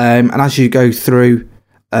 Yeah. And as you go through,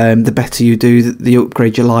 the better you do, the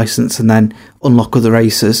upgrade your license and then unlock other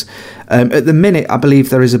races. At the minute, I believe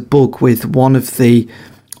there is a bug with one of the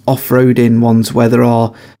off-roading ones where there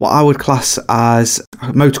are what I would class as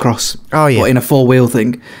motocross, but in a four-wheel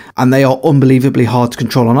thing, and they are unbelievably hard to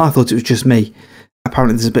control. And I thought it was just me.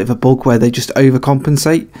 Apparently, there's a bit of a bug where they just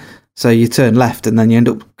overcompensate. So you turn left and then you end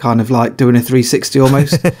up kind of like doing a 360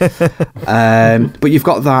 almost. But you've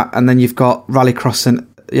got that, and then you've got rallycross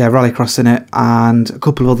in it, and a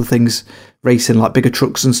couple of other things racing, like bigger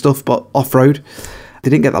trucks and stuff, but off-road. They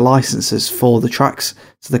didn't get the licenses for the tracks,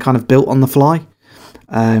 so they're kind of built on the fly.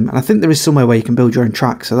 And I think there is somewhere where you can build your own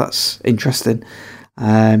track, so that's interesting.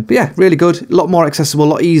 But yeah, really good. A lot more accessible, a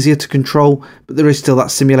lot easier to control, but there is still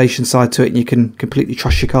that simulation side to it, and you can completely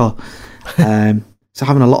trust your car. So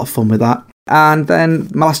having a lot of fun with that. And then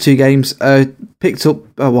my last two games, picked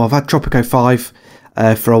up, I've had Tropico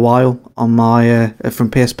 5 for a while on my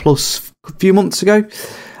from PS Plus a few months ago.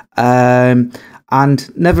 And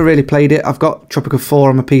and never really played it. I've got Tropico 4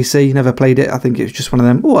 on my PC, never played it. I think it was just one of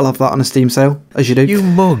them, I'll have that on a Steam sale, as you do. You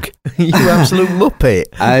mug. You absolute muppet.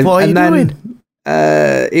 What are you doing?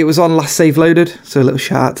 It was on Last Save Loaded, so a little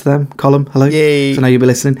shout out to them. Colum, hello. Yay. So I know you'll be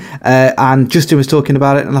listening. And Justin was talking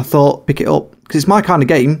about it, and I thought, pick it up, because it's my kind of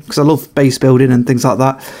game, because I love base building and things like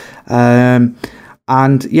that.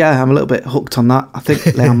 And yeah, I'm a little bit hooked on that. I think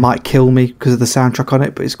Leon might kill me because of the soundtrack on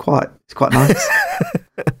it, but it's quite nice.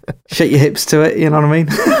 Shake your hips to it, you know what I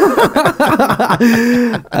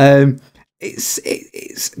mean?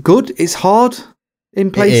 It's good. It's hard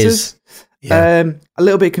in places. Yeah. A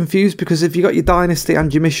little bit confused because if you got your dynasty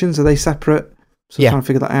and your missions, are they separate? So I'm trying to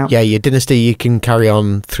figure that out. Yeah, your dynasty you can carry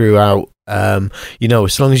on throughout. As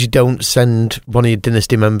long as you don't send one of your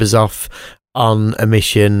dynasty members off on a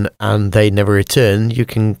mission and they never return, you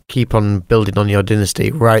can keep on building on your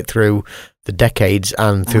dynasty right through the decades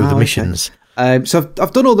and through the missions. So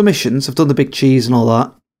I've done all the missions. I've done the big cheese and all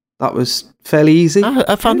that. That was fairly easy.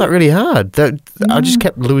 I found that really hard. I just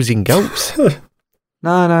kept losing goats.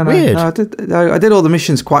 No. Weird. No, I did all the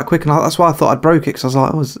missions quite quick, and that's why I thought I'd broke it, because I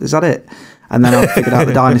was like, is that it? And then I figured out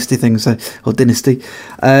the dynasty thing, or dynasty.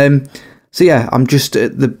 So yeah, I'm just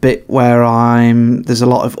at the bit where there's a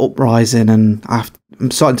lot of uprising, and I'm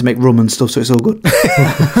starting to make rum and stuff, so it's all good.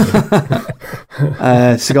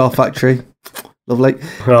 Cigar factory, lovely.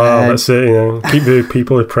 Oh, that's it. Keep the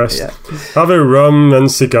people oppressed. Yeah. Have a rum and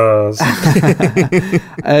cigars.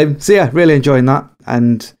 So yeah, really enjoying that,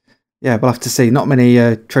 and yeah, we'll have to see. Not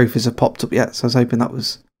many trophies have popped up yet, so I was hoping that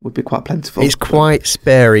would be quite plentiful. It's quite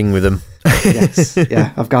sparing with them. Yes,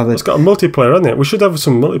 yeah, I've gathered. It's got a multiplayer, hasn't it? We should have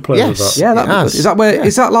some multiplayer with that. Yeah,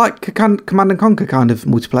 is that like a Command and Conquer kind of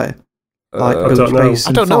multiplayer? Like I don't know.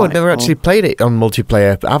 I don't know. I've never actually played it on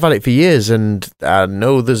multiplayer, but I've had it for years, and I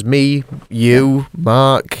know there's me, you,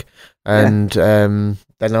 Mark, and then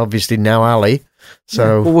obviously now Ali.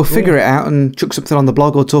 So we'll figure it out and chuck something on the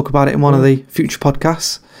blog or talk about it in one of the future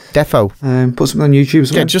podcasts. Defo. Put something on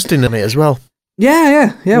YouTube. Get Justin in it as well.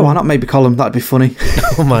 Yeah. Why not? Maybe Colum. That'd be funny.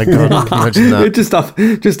 Oh my god! Imagine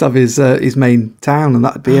that. just have his main town, and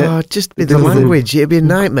that'd be it. Oh, just be the language. It'd be a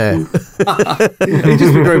nightmare. He'd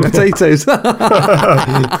just be growing potatoes.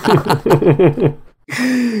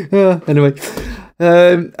 Anyway,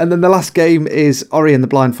 and then the last game is Ori and the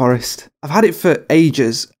Blind Forest. I've had it for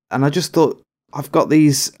ages, and I just thought I've got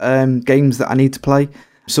these games that I need to play.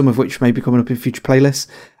 Some of which may be coming up in future playlists.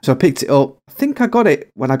 So I picked it up. I think I got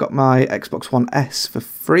it when I got my Xbox One S for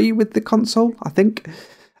free with the console, I think.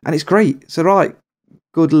 And it's great. It's a right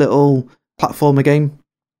good little platformer game.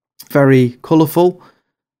 Very colourful.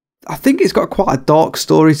 I think it's got quite a dark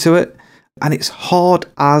story to it. And it's hard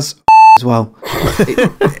as well.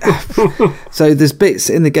 So there's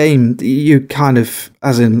bits in the game that you kind of,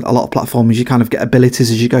 as in a lot of platformers, you kind of get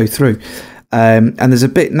abilities as you go through. And there's a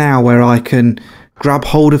bit now where I can grab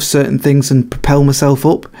hold of certain things and propel myself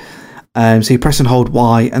up. So you press and hold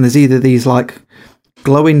Y, and there's either these like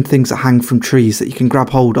glowing things that hang from trees that you can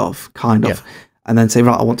grab hold of, kind of, and then say,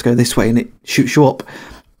 right, I want to go this way, and it shoots you up.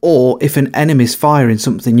 Or if an enemy's firing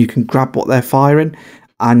something, you can grab what they're firing,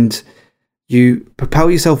 and you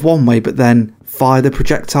propel yourself one way, but then fire the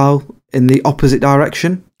projectile in the opposite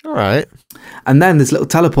direction. All right. And then there's little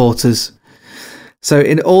teleporters. So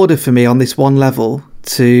in order for me on this one level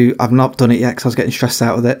I've not done it yet because I was getting stressed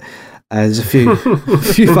out with it. There's a few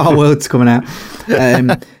far words coming out.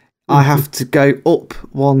 I have to go up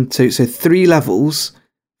 1, 2, so 3 levels,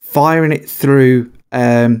 firing it through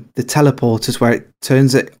the teleporters where it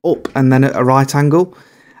turns it up and then at a right angle.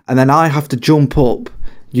 And then I have to jump up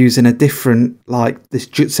using a different, like this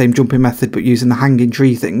same jumping method, but using the hanging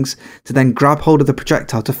tree things to then grab hold of the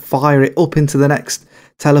projectile to fire it up into the next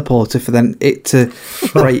teleporter for then it to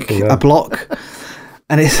break a block.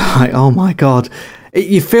 And it's like, oh my god.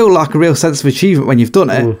 You feel like a real sense of achievement when you've done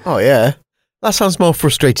it. Oh yeah. That sounds more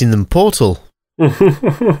frustrating than Portal.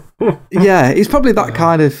 Yeah, it's probably that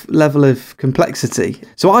kind of level of complexity.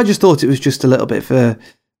 So I just thought it was just a little bit for,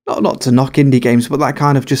 not to knock indie games, but that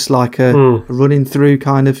kind of just like a running through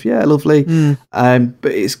kind of, lovely.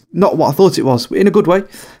 But it's not what I thought it was, in a good way.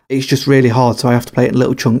 It's just really hard, so I have to play it in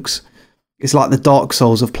little chunks. It's like the Dark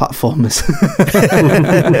Souls of platformers.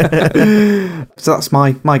 So that's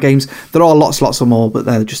my games. There are lots of more, but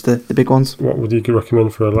they're just the big ones. What would you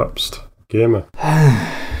recommend for a lapsed gamer?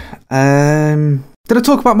 Did I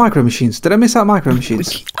talk about Micro Machines? Did I miss out Micro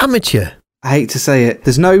Machines? Amateur. I hate to say it.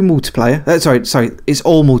 There's no multiplayer. Sorry. It's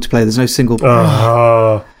all multiplayer. There's no single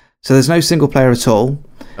player. So there's no single player at all.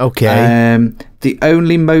 Okay. The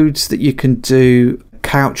only modes that you can do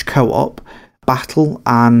couch co-op, battle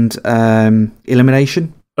and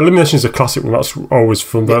elimination. Elimination's a classic one. That's always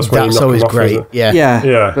fun. That's when you knock always them off, great. isn't it? Yeah.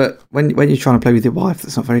 Yeah. But when you're trying to play with your wife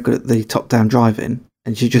that's not very good at the top-down driving,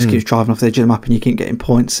 and she just keeps driving off the edge of the map and you keep getting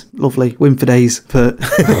points, lovely. Win for days, but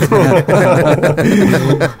it's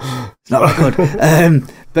not that good.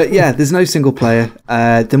 But yeah, there's no single player.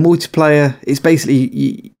 The multiplayer is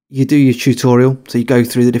basically you do your tutorial, so you go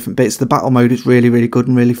through the different bits. The battle mode is really, really good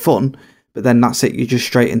and really fun, but then that's it. You're just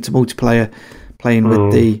straight into multiplayer, playing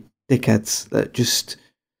with the dickheads that just...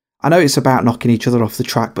 I know it's about knocking each other off the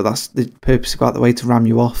track, but that's the purpose of the way to ram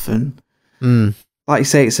you off. And like you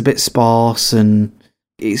say, it's a bit sparse and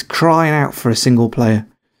it's crying out for a single player.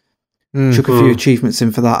 Chuck a few achievements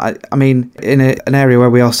in for that. I mean, in an area where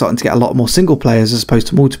we are starting to get a lot more single players as opposed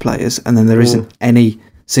to multiplayers, and then there isn't any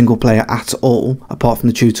single player at all apart from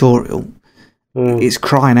the tutorial, it's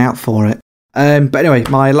crying out for it. But anyway,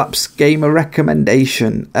 my Laps Gamer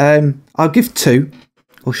recommendation. I'll give 2,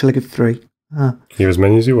 or shall I give 3? Give as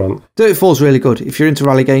many as you want. Dirt 4 is really good. If you're into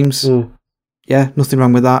rally games, yeah, nothing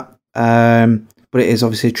wrong with that. But it is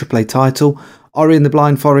obviously a AAA title. Ori and the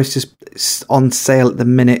Blind Forest is on sale at the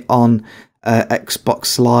minute on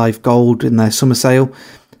Xbox Live Gold in their summer sale.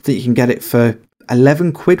 I think you can get it for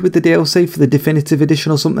 £11 with the DLC for the definitive edition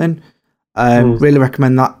or something. Really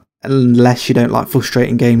recommend that, unless you don't like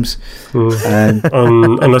frustrating games. Unless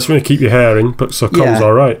you want to keep your hair in, but com's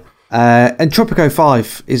all right. And Tropico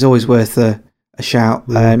 5 is always worth a shout.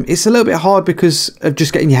 It's a little bit hard because of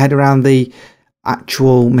just getting your head around the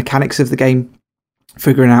actual mechanics of the game,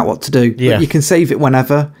 figuring out what to do. Yeah. But you can save it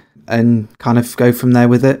whenever and kind of go from there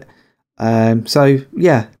with it. Most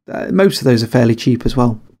of those are fairly cheap as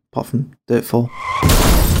well, apart from Dirt 4.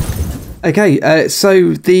 Okay,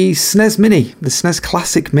 so the SNES Mini, the SNES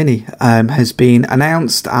Classic Mini, has been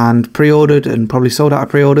announced and pre-ordered and probably sold out of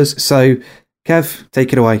pre-orders. So, Kev,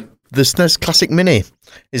 take it away. The SNES Classic Mini.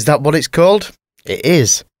 Is that what it's called? It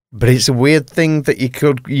is. But it's a weird thing that you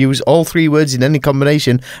could use all 3 words in any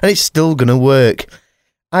combination and it's still going to work.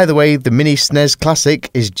 Either way, the Mini SNES Classic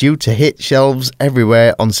is due to hit shelves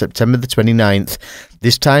everywhere on September the 29th.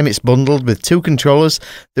 This time it's bundled with 2 controllers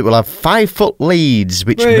that will have 5-foot leads,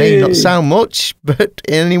 which may not sound much, but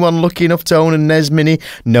anyone lucky enough to own a NES Mini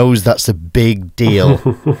knows that's a big deal.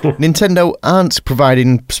 Nintendo aren't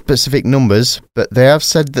providing specific numbers, but they have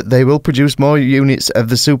said that they will produce more units of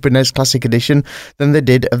the Super NES Classic Edition than they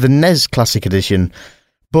did of the NES Classic Edition.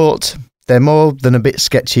 But they're more than a bit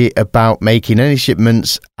sketchy about making any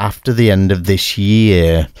shipments after the end of this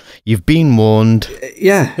year. You've been warned.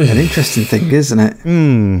 Yeah, an interesting thing, isn't it?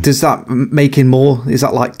 Does that making more, is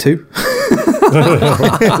that like 2?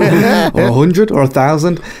 Or 100 or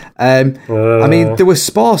 1,000? I mean, they were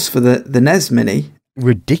sparse for the NES Mini.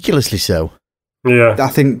 Ridiculously so. Yeah. I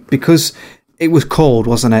think because it was called,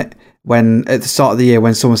 wasn't it? When at the start of the year,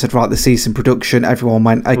 when someone said, right, the cease in production, everyone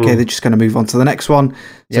went, okay, they're just going to move on to the next one.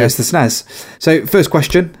 So it's the SNES. So first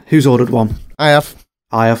question, who's ordered one? I have.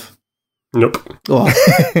 Nope. Oh,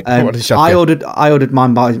 What a shocker. I ordered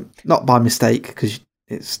mine not by mistake, because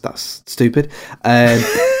that's stupid.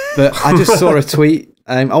 But I just saw a tweet.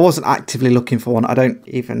 I wasn't actively looking for one. I don't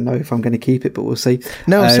even know if I'm going to keep it, but we'll see.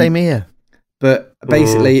 No, same here. But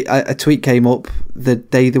basically, a tweet came up the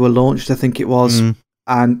day they were launched, I think it was,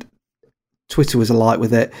 and Twitter was alight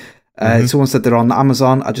with it. Someone said they're on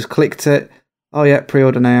Amazon. I just clicked it. Oh, yeah,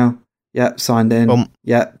 pre-order now. Yeah, signed in.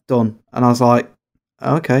 Yeah, done. And I was like,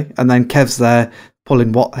 okay. And then Kev's there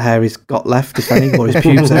pulling what hair he's got left, if any, or his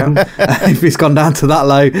pubes out. If he's gone down to that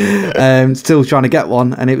low, still trying to get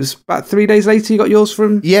one. And it was about 3 days later you got yours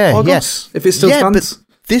from Argos, if it still stands.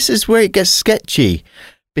 But this is where it gets sketchy.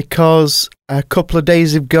 Because a couple of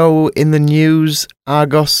days ago in the news,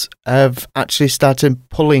 Argos have actually started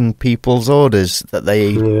pulling people's orders that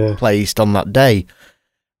they placed on that day.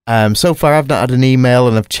 So far, I've not had an email,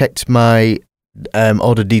 and I've checked my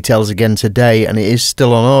order details again today, and it is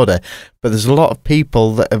still on order. But there's a lot of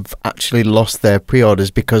people that have actually lost their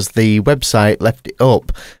pre-orders because the website left it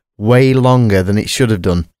up way longer than it should have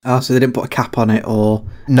done. Oh, so they didn't put a cap on it or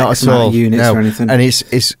not X at all amount of units or anything. And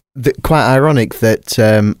it's quite ironic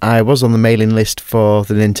that I was on the mailing list for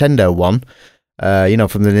the Nintendo one,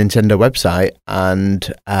 from the Nintendo website,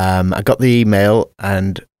 and I got the email,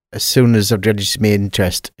 and as soon as I'd registered my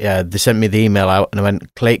interest, they sent me the email out, and I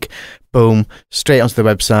went click, boom, straight onto the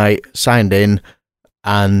website, signed in,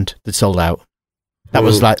 and they'd sold out. That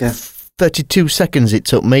was 32 seconds it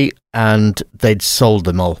took me, and they'd sold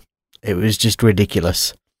them all. It was just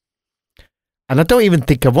ridiculous. And I don't even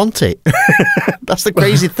think I want it. That's the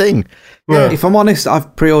crazy thing. Yeah. If I'm honest,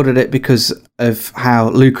 I've pre-ordered it because of how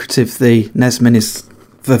lucrative the NES Minis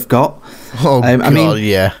have got. Oh, God,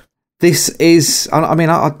 yeah. This is... I mean,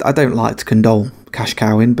 I don't like to condole cash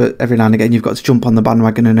cow in, but every now and again you've got to jump on the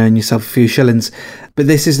bandwagon and earn yourself a few shillings. But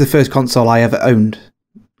this is the first console I ever owned.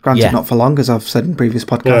 Granted, not for long, as I've said in previous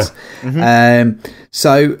podcasts. Yeah.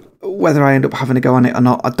 So whether I end up having a go on it or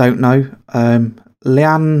not, I don't know.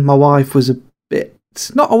 Leanne, my wife, was a bit,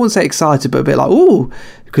 I wouldn't say excited, but a bit like, ooh,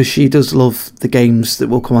 because she does love the games that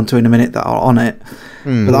we'll come on to in a minute that are on it.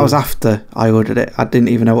 But that was after I ordered it. I didn't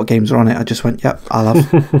even know what games were on it. I just went, yep, I'll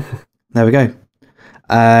have. There we go.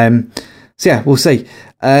 So yeah, we'll see.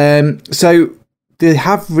 So they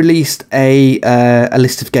have released a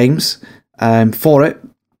list of games for it.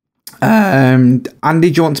 Andy,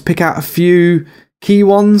 do you want to pick out a few key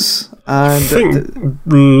ones? I think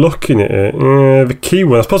looking at it, the key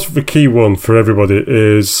one, I suppose the key one for everybody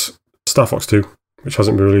is Star Fox 2, which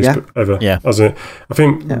hasn't been released ever, hasn't it? I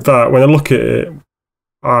think that when I look at it,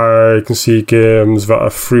 I can see games that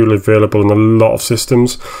are freely available on a lot of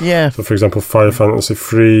systems. Yeah. So, for example, Final Fantasy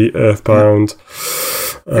 3, Earthbound.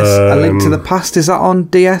 A Link to the Past, is that on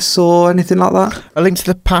DS or anything like that? A Link to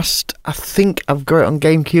the Past, I think I've got it on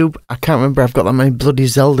GameCube. I can't remember, I've got that many bloody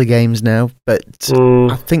Zelda games now, but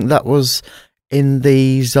I think that was in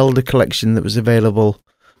the Zelda collection that was available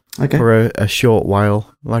for a short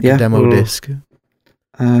while, like a demo disc.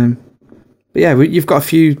 But yeah, you've got a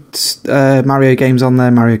few Mario games on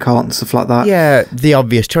there, Mario Kart and stuff like that. Yeah, the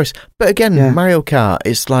obvious choice. But again, Mario Kart,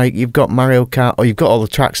 it's like you've got Mario Kart, or you've got all the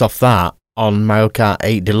tracks off that on Mario Kart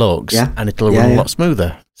 8 Deluxe, and it'll run a lot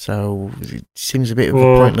smoother. So it seems a bit of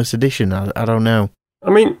a pointless addition. I don't know. I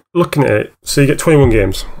mean, looking at it, so you get 21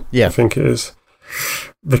 games. Yeah. I think it is.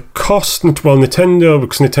 The cost, well, Nintendo,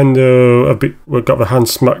 because Nintendo got their hand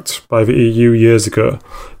smacked by the EU years ago,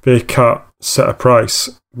 they can't set a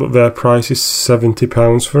price, but their price is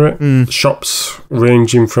 £70 for it. Shops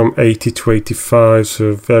ranging from 80 to 85,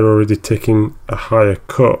 so they're already taking a higher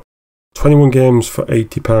cut. 21 games for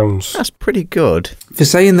 £80. That's pretty good. For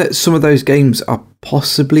saying that some of those games are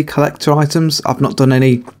possibly collector items, I've not done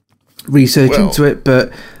any research into it,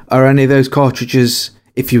 but are any of those cartridges,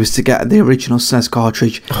 if you was to get the original SNES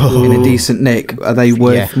cartridge in a decent nick, are they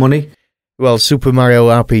worth money? Well, Super Mario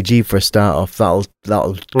RPG for a start off, that'll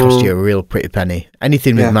cost you a real pretty penny.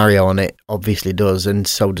 Anything with Mario on it obviously does, and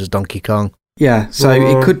so does Donkey Kong. Yeah, so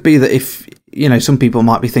it could be that if, some people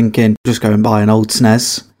might be thinking, just go and buy an old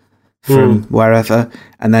SNES from wherever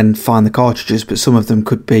and then find the cartridges, but some of them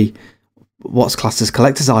could be what's classed as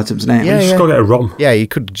collector's items now. Yeah, you just got to get a ROM. Yeah, you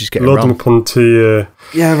could just get a ROM. Load them up onto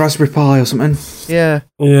Raspberry Pi or something. Yeah.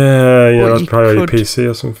 Yeah, Raspberry Pi or your PC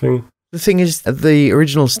or something. The thing is, the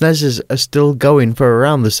original SNESs are still going for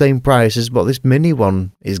around the same price as what this mini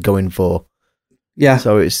one is going for. Yeah.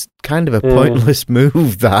 So it's kind of a pointless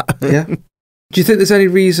move, that. Yeah. Do you think there's any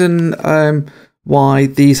reason why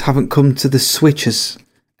these haven't come to the Switch as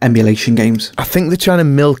emulation games? I think they're trying to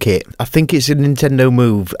milk it. I think it's a Nintendo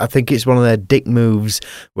move. I think it's one of their dick moves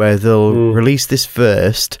where they'll release this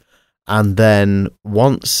first, and then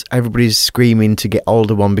once everybody's screaming to get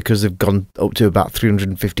older one because they've gone up to about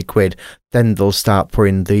 350 quid, then they'll start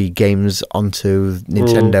putting the games onto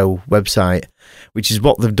Nintendo website, which is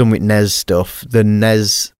what they've done with NES stuff. The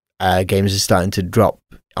NES games are starting to drop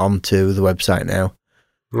onto the website now.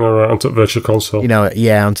 All right, onto the Virtual Console.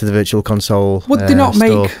 Onto the Virtual Console. Would they not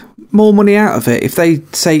store. make more money out of it if they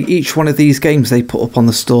say each one of these games they put up on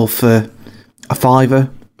the store for a $5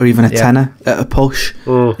 or even a tenner at a push?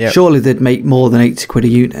 Surely they'd make more than 80 quid a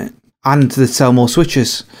unit, and they'd sell more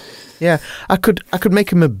Switches. Yeah, I could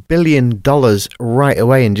make them $1 billion right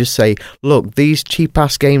away and just say, look, these cheap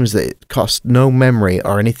ass games that cost no memory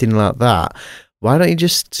or anything like that, why don't you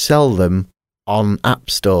just sell them on app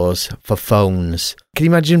stores for phones? Can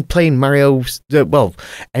you imagine playing Mario,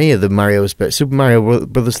 any of the Marios, but Super Mario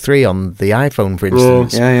Brothers 3 on the iPhone, for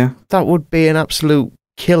instance? Yeah. That would be an absolute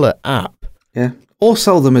killer app. Yeah. Or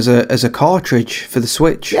sell them as a cartridge for the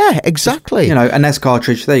Switch. Yeah, exactly. A NES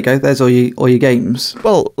cartridge. There you go. There's all your games.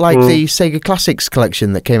 Well, like the Sega Classics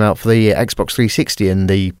collection that came out for the Xbox 360 and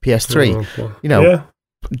the PS3.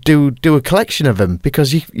 Do a collection of them,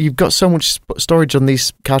 because you've got so much storage on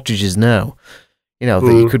these cartridges now. That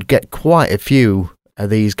you could get quite a few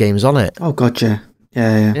of these games on it. Oh god,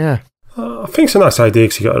 yeah. I think it's a nice idea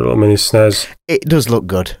because you got a little mini SNES. It does look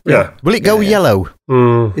good. Yeah. Will it go yellow?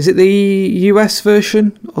 Is it the US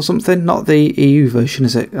version or something? Not the EU version,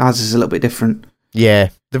 is it? Ours is a little bit different. Yeah,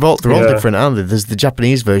 they're all different, aren't they? There's the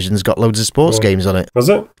Japanese version's got loads of sports games on it. Has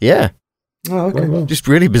it? Yeah. Oh, okay. Just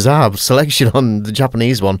really bizarre selection on the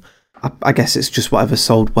Japanese one. I guess it's just whatever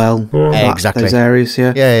sold well. Exactly. Those areas,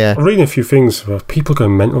 Yeah. I'm reading a few things where people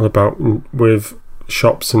going mental about with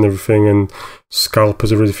shops and everything, and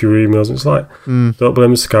scalpers. I read a few emails, and it's like, don't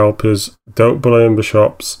blame the scalpers, don't blame the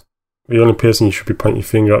shops. the only person you should be pointing your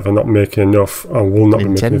finger at for not making enough and will not be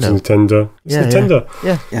making enough is Nintendo. It's Nintendo.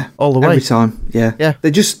 Yeah, all the way. Every time, Yeah.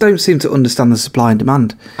 They just don't seem to understand the supply and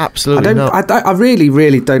demand. Absolutely not. I really,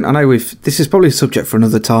 really don't. I know this is probably a subject for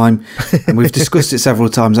another time, and we've discussed it several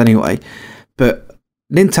times anyway, but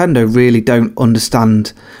Nintendo really don't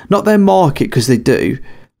understand, not their market, because they do,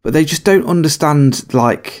 but they just don't understand,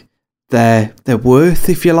 like, their worth,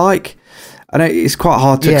 if you like. I know it's quite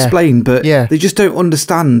hard to explain, but they just don't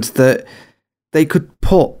understand that they could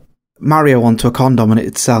put Mario onto a condom and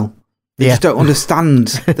it'd sell. They just don't understand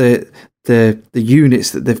the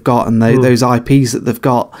units that they've got and those IPs that they've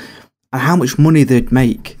got and how much money they'd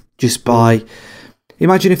make just by...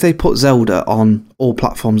 Imagine if they put Zelda on all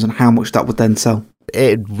platforms and how much that would then sell.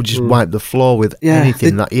 It would just wipe the floor with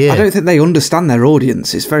anything that year. I don't think they understand their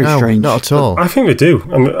audience. It's very strange. Not at all. I think they do.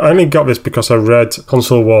 I only got this because I read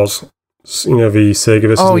Console Wars, the Sega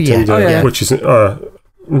versus Nintendo, which is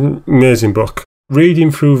an amazing book.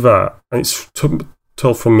 Reading through that, and it's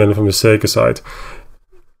told from the Sega side,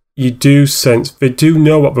 you do sense they do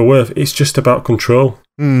know what they're worth. It's just about control.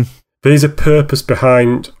 There's a purpose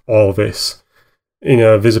behind all this.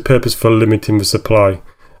 There's a purpose for limiting the supply.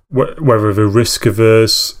 Whether they're risk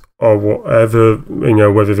averse or whatever,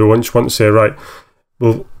 whether they just want to say, right,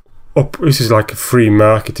 well, this is like a free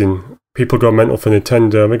marketing. People go mental for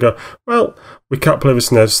Nintendo and they go, well, we can't play the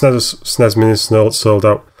SNES. SNES Mini sold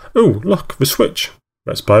out. Oh, look, the Switch.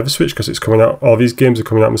 Let's buy the Switch because it's coming out. All these games are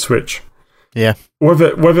coming out on the Switch. Yeah.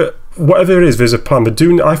 Whatever it is, there's a plan.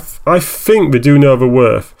 I think they do know their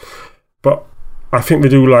worth, but I think they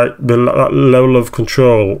do like that level of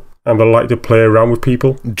control. And they like to play around with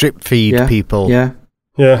people. Drip feed people. Yeah.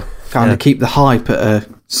 Kind of keep the hype at a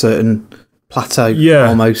certain plateau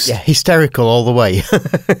almost. Yeah, hysterical all the way.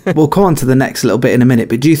 We'll come on to the next little bit in a minute,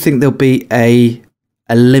 but do you think there'll be a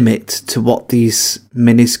limit to what these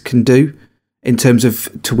minis can do in terms of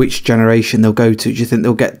to which generation they'll go to? Do you think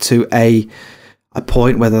they'll get to a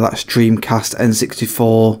point, whether that's Dreamcast,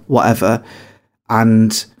 N64, whatever,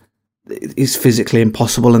 and it's physically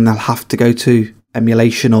impossible and they'll have to go to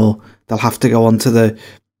emulation or they'll have to go onto the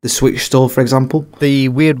Switch store, for example? The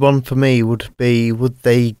weird one for me would be, would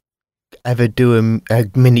they ever do a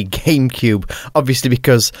mini GameCube? Obviously,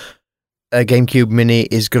 because a GameCube mini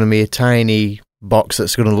is going to be a tiny box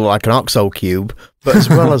that's going to look like an OXO cube, but as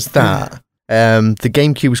well as that, the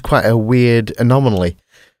GameCube is quite a weird anomaly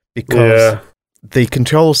because the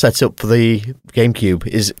control setup for the GameCube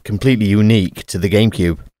is completely unique to the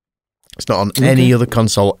GameCube. It's not on any other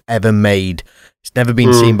console ever made. It's never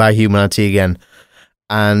been seen by humanity again.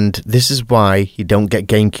 And this is why you don't get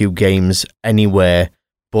GameCube games anywhere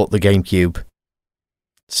but the GameCube.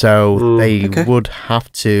 So they would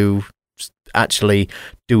have to actually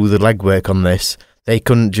do the legwork on this. They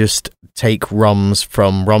couldn't just take ROMs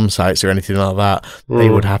from ROM sites or anything like that. They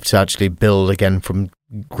would have to actually build again from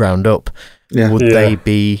ground up. Would they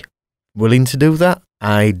be willing to do that?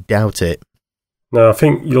 I doubt it. No, I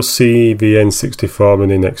think you'll see the N64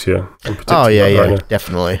 mini next year.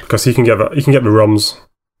 Definitely. Because you can get the ROMs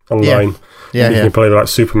online. You can play like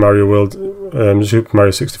Super Mario World, Super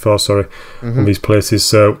Mario 64, in these places.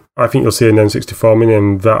 So I think you'll see an N64 mini,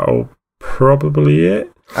 and that'll probably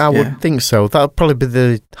it. I would think so. That'll probably be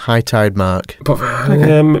the high tide mark. But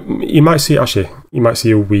you might see a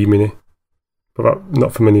Wii mini, but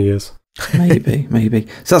not for many years. Maybe.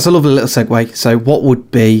 So that's a lovely little segue. So what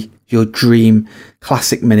would be your dream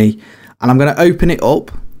classic mini? And I'm going to open it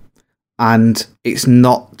up, and it's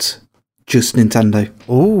not just Nintendo.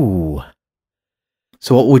 Ooh.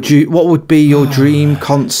 So what would be your dream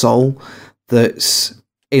console that's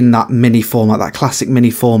in that mini format, that classic mini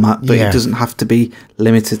format, but it doesn't have to be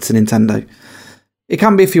limited to Nintendo? It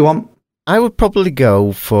can be if you want. I would probably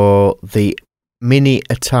go for the mini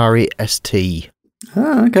Atari ST.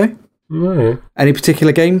 Ah, okay. Any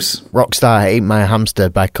particular games? Rockstar Ate My Hamster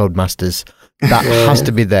by Codemasters. That has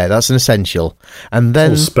to be there. That's an essential. And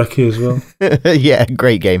then Specky as well. Yeah,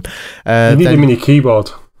 great game. You need a mini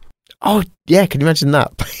keyboard. Oh yeah, can you imagine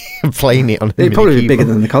that? Playing it on a It'd probably be bigger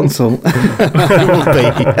than the console. It would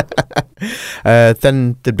be.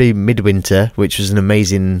 Then there'd be Midwinter, which was an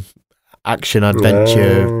amazing action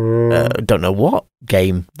adventure. Don't know what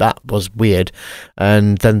game. That was weird.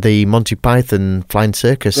 And then the Monty Python Flying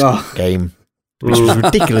Circus game, which was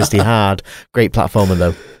ridiculously hard. Great platformer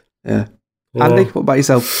though. Yeah. Andy, what about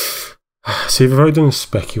yourself? See, we've already done a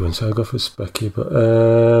Specky one, so I'll go for Specky. But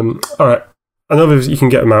alright, I know you can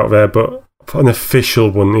get them out there, but for an official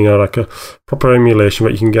one, like a proper emulation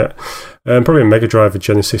that you can get, probably a Mega Drive or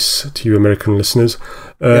Genesis to you American listeners.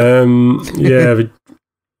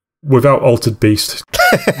 Without Altered Beast.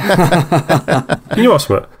 You know what,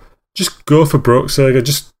 Smart? just go for broke, Sega.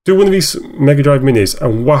 Just do one of these Mega Drive Minis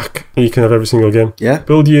and whack, and you can have every single game. Yeah.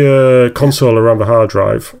 Build your console around the hard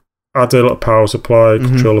drive, add a little power supply,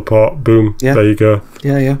 controller port, boom, there you go.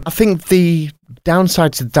 Yeah. I think the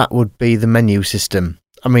downside to that would be the menu system.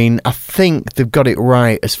 I mean, I think they've got it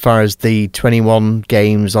right as far as the 21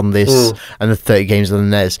 games on this and the 30 games on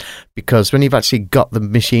the NES, because when you've actually got the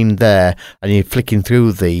machine there and you're flicking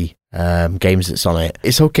through the games that's on it,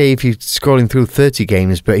 it's okay if you're scrolling through 30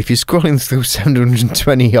 games, but if you're scrolling through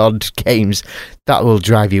 720 odd games, that will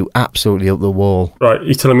drive you absolutely up the wall. Right,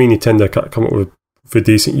 you're telling me Nintendo can't come up with a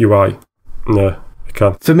decent UI? No, it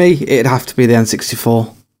can't. For me, it'd have to be the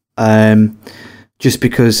N64. Just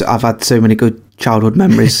because I've had so many good childhood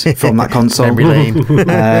memories from that console. Memory lane.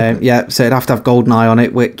 So it'd have to have GoldenEye on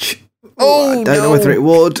it, which I don't know whether it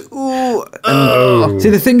would. See,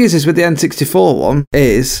 the thing is with the N64 one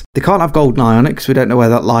is they can't have GoldenEye on it because we don't know where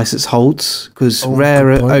that license holds, because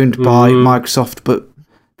Rare are owned by Microsoft, but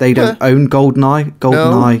they don't own GoldenEye.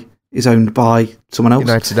 GoldenEye is owned by someone else.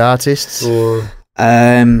 United Artists.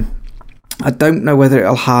 I don't know whether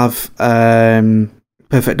it'll have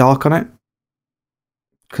Perfect Dark on it.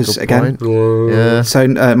 Because again, so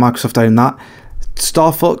Microsoft own that.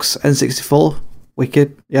 Star Fox N64,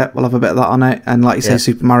 wicked. Yeah, we'll have a bit of that on it. And like you say,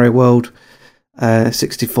 Super Mario World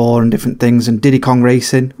 64 and different things, and Diddy Kong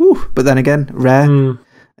Racing. Woo. But then again, Rare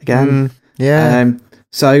again.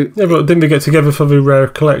 So but didn't they get together for the Rare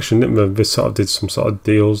collection? Didn't they? They sort of did some sort of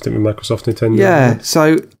deals, didn't we? Microsoft, Nintendo. Yeah.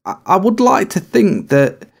 So I would like to think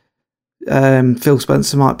that Phil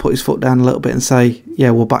Spencer might put his foot down a little bit and say,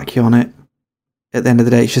 "Yeah, we'll back you on it." At the end of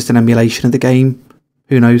the day, it's just an emulation of the game.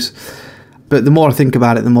 Who knows? But the more I think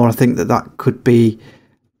about it, the more I think that could be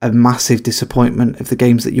a massive disappointment of the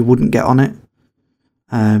games that you wouldn't get on it.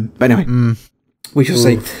 But anyway, we shall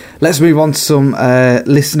see. Let's move on to some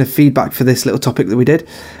listener feedback for this little topic that we did.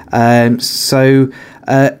 So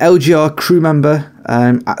LGR crew member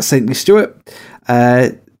at St. Lee Stewart,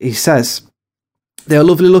 he says, they are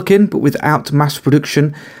lovely looking, but without mass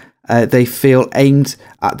production, they feel aimed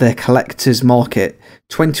at their collector's market.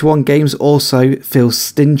 21 games also feels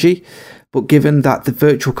stingy, but given that the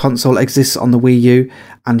Virtual Console exists on the Wii U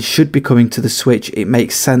and should be coming to the Switch, it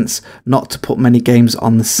makes sense not to put many games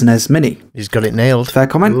on the SNES Mini. He's got it nailed. Fair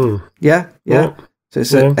comment? Yeah. So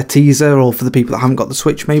it's a teaser, or for the people that haven't got the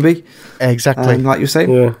Switch, maybe. Exactly. Like you're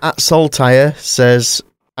saying. At Saltire says,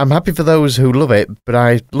 I'm happy for those who love it, but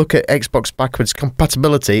I look at Xbox backwards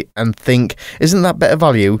compatibility and think, isn't that better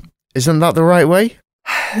value? Isn't that the right way?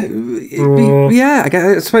 Yeah,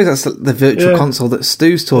 I suppose that's the Virtual Console that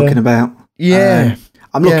Stu's talking about. Yeah.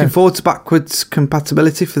 I'm looking forward to backwards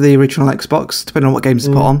compatibility for the original Xbox, depending on what games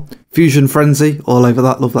to put on. Fusion Frenzy, all over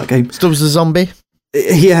that. Love that game. Stubbs the Zombie?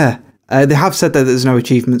 Yeah. They have said that there's no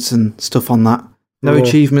achievements and stuff on that. No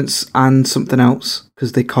achievements and something else,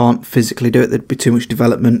 because they can't physically do it. There'd be too much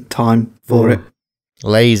development time for it.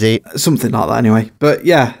 Lazy. Something like that anyway. But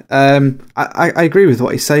yeah, I agree with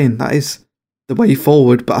what he's saying. That is the way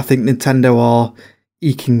forward, but I think Nintendo are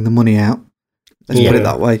eking the money out. Let's put it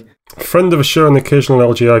that way. Friend of the show and occasional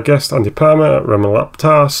LGR guest, Andy Palmer at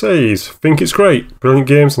Remalaptar, says, think it's great. Brilliant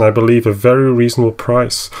games, and I believe a very reasonable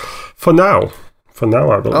price. For now,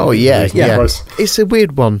 I believe. Oh, yeah. Price. It's a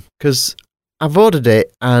weird one, because I've ordered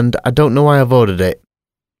it, and I don't know why I've ordered it.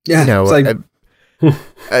 Yeah,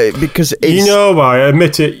 because it's... You know why,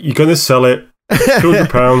 admit it, you're going to sell it.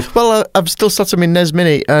 £200. Well, I've still sat them in NES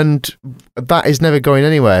Mini, and that is never going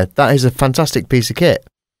anywhere. That is a fantastic piece of kit.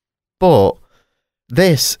 But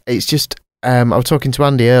this, it's just... I was talking to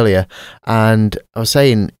Andy earlier, and I was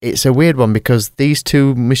saying it's a weird one because these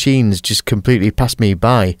two machines just completely passed me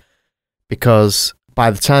by. Because by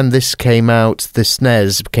the time this came out, the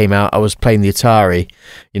SNES came out, I was playing the Atari,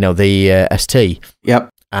 the ST. Yep.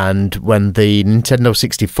 And when the Nintendo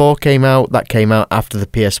 64 came out, that came out after the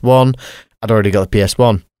PS1. I'd already got the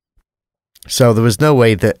PS1. So there was no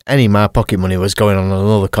way that any of my pocket money was going on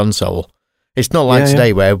another console. It's not like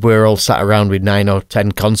today where we're all sat around with 9 or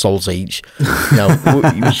 10 consoles each.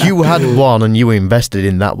 You had one and you invested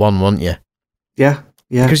in that one, weren't you? Yeah.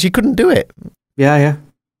 Because you couldn't do it. Yeah.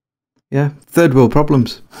 Third world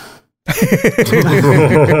problems.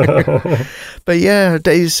 But yeah,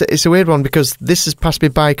 it's a weird one because this has passed me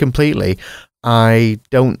by completely. I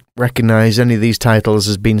don't recognise any of these titles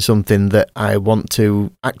as being something that I want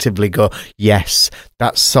to actively go, yes,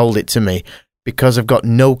 that sold it to me, because I've got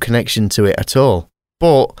no connection to it at all.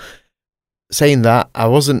 But saying that, I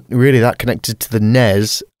wasn't really that connected to the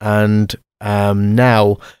NES, and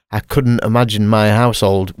now I couldn't imagine my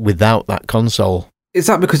household without that console. Is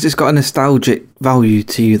that because it's got a nostalgic value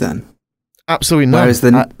to you then? Absolutely not. Whereas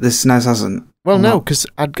the SNES hasn't. Well, Or no, not? because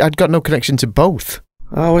I'd got no connection to both.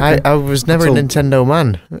 Oh, okay. I was never a That's all. Nintendo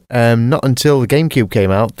man. Not until the GameCube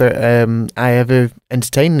came out that I ever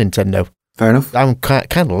entertained Nintendo. Fair enough. I'm kind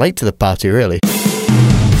of late to the party, really.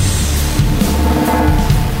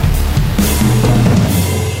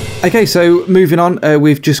 Okay, so moving on,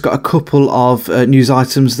 we've just got a couple of news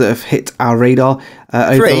items that have hit our radar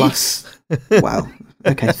over Three? the last. Well,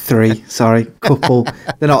 okay, 3. Sorry, couple.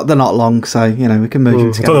 They're not long, so we can merge them I don't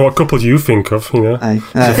know together. what couple you think of, Hey,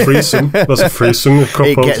 There's a threesome. There's a threesome. A couple.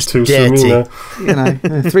 It gets twosome,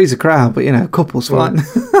 dirty. three's a crowd, but a couple's fine.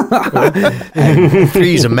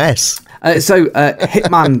 Three's a mess. So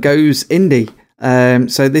Hitman goes indie.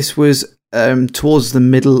 So this was towards the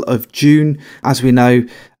middle of June, as we know.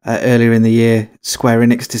 Earlier in the year, Square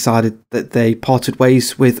Enix decided that they parted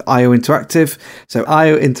ways with IO Interactive. So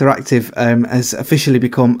IO Interactive has officially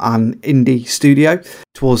become an indie studio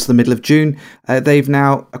towards the middle of June. They've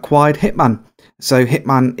now acquired Hitman. So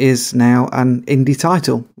Hitman is now an indie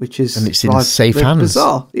title, which is And it's in safe hands.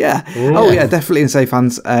 Bizarre. Yeah. Oh yeah, definitely in safe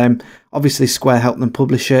hands. Obviously Square helped them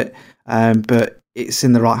publish it, but it's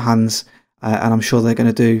in the right hands. And I'm sure they're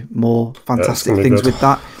going to do more fantastic things with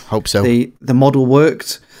that. Hope so. The model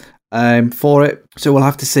worked for it, so we'll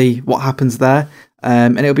have to see what happens there.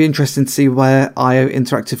 And it'll be interesting to see where IO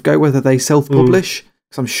Interactive go, whether they self-publish,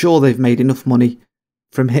 because I'm sure they've made enough money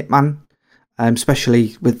from Hitman,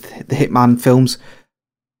 especially with the Hitman films.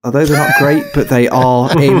 Although they're not great, but they are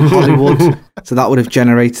in Hollywood, so that would have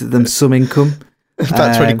generated them some income.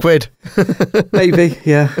 About 20 quid. Maybe,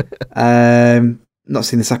 yeah. Not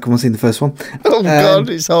seen the second one, seen the first one. Oh, God,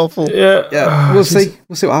 it's awful. Yeah, we'll see.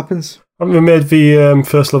 We'll see what happens. Haven't they made the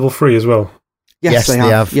first level free as well? Yes, they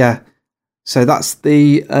have. Yeah. So that's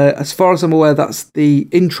the, as far as I'm aware, that's the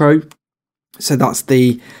intro. So that's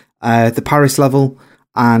the Paris level,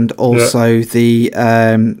 and also the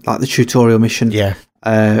the tutorial mission. Yeah.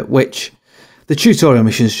 Which the tutorial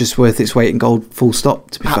mission is just worth its weight in gold. Full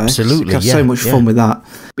stop. To be fair, Absolutely, have so much fun with that.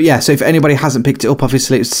 But yeah, so if anybody hasn't picked it up,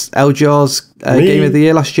 obviously it's LGR's game of the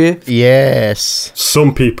year last year. Yes.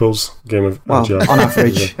 Some people's game of Well, LGR.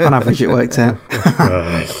 on average, it worked out.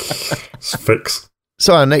 It's fixed.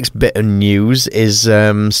 So our next bit of news is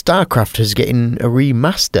StarCraft is getting a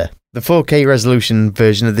remaster. The 4K resolution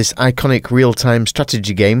version of this iconic real-time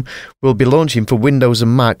strategy game will be launching for Windows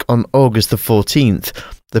and Mac on August the 14th.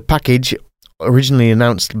 The package, originally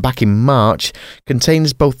announced back in March,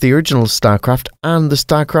 contains both the original StarCraft and the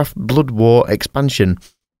StarCraft Blood War expansion.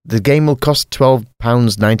 The game will cost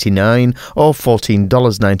 £12.99 or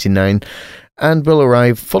 $14.99 and will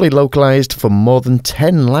arrive fully localised for more than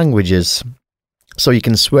 10 languages. So you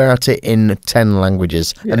can swear at it in 10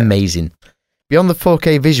 languages. Yeah. Amazing. Beyond the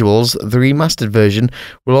 4K visuals, the remastered version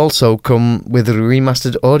will also come with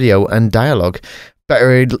remastered audio and dialogue,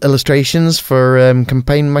 better illustrations for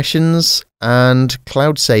campaign missions and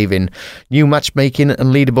cloud saving, new matchmaking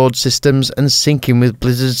and leaderboard systems, and syncing with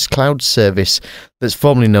Blizzard's cloud service that's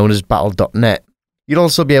formerly known as Battle.net. You'll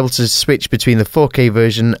also be able to switch between the 4K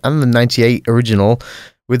version and the 98 original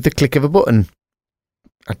with the click of a button.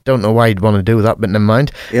 I don't know why you'd want to do that, but never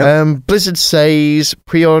mind. Yep. Blizzard says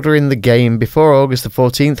pre-ordering the game before August the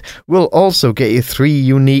 14th will also get you 3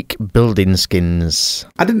 unique building skins.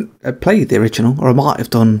 I didn't play the original, or I might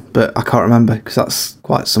have done, but I can't remember because that's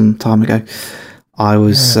quite some time ago. I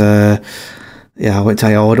was, I won't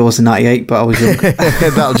tell you how old I was in 98, but I was young.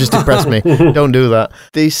 That'll just impress me. Don't do that.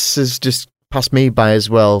 This has just passed me by as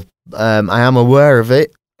well. I am aware of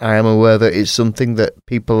it. I am aware that it's something that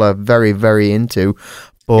people are very, very into.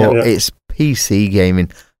 But it's PC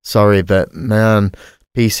gaming. Sorry, but man,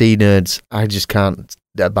 PC nerds, I just can't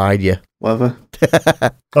abide you. Whatever.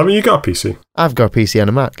 I mean, you got a PC. I've got a PC and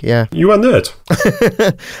a Mac, yeah. You a nerd?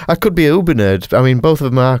 I could be a uber nerd. I mean, both of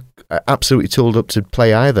them are absolutely tooled up to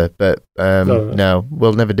play either, but no,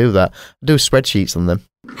 we'll never do that. I do spreadsheets on them.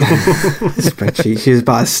 Spreadsheets, she's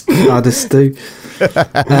about as hard as Stu.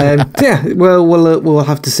 Well, we'll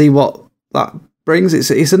have to see what that brings.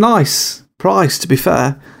 It's a nice price, to be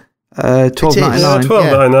fair. $12.99.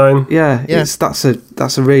 $12.99. Yeah,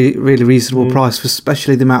 that's a really, really reasonable price, for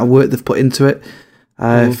especially the amount of work they've put into it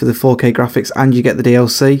for the 4K graphics, and you get the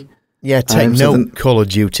DLC. Yeah, take note, Call of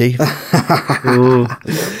Duty.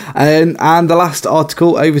 And the last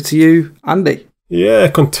article, over to you, Andy. Yeah,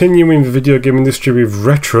 continuing the video game industry with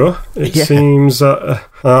retro, it seems that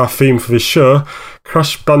our theme for this show,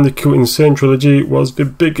 Crash Bandicoot Insane Trilogy, was the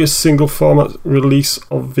biggest single format release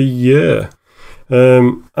of the year.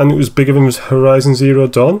 And it was bigger than Horizon Zero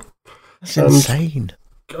Dawn. That's insane.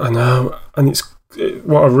 I know, and it's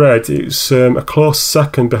what I read, it's a close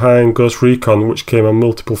second behind Ghost Recon, which came on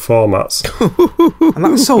multiple formats. And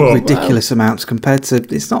that sold ridiculous amounts compared to...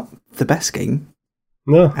 It's not the best game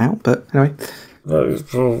out, but anyway.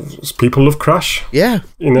 People love Crash. Yeah.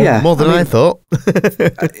 Yeah, more than I thought.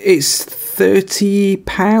 It's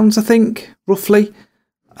 £30, I think, roughly.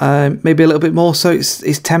 Maybe a little bit more, so it's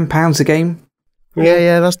 £10 a game.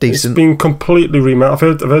 Yeah, that's decent. It's been completely remastered. I've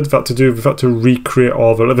heard they've had to recreate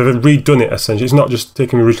all of it. They've redone it, essentially. It's not just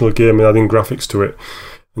taking the original game and adding graphics to it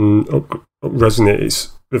and up-resing it.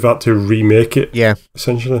 They've had to remake it,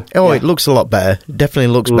 essentially. Oh, it looks a lot better. Definitely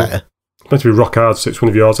looks better. It's meant to be rock hard, so it's one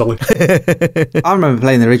of yours, Ollie. I remember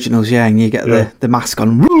playing the originals, and you get the mask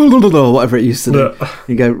on, or whatever it used to do. Yeah.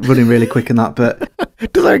 You go running really quick and that, but...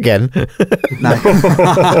 Do that again. No.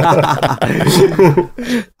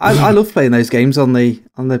 I love playing those games on the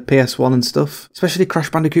PS1 and stuff, especially Crash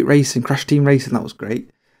Bandicoot Racing, Crash Team Racing, that was great.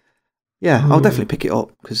 Yeah, I'll definitely pick it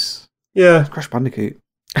up, because Crash Bandicoot.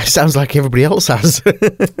 It sounds like everybody else has. For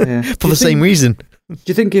the same reason. Do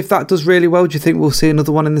you think if that does really well, do you think we'll see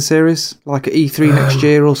another one in the series? Like at E3 next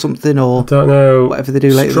year or something? Or I don't know. Whatever they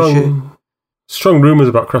do later this year? Strong rumours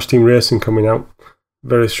about Crash Team Racing coming out.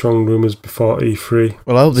 Very strong rumours before E3.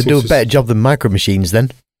 Well, I hope they do a better job than Micro Machines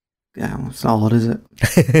then. Yeah, well, it's not hard, is it?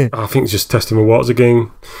 I think it's just testing the waters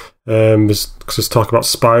again. Because there's talk about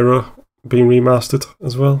Spyro being remastered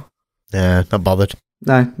as well. Yeah, not bothered.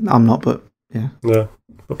 No, I'm not, but yeah. Yeah,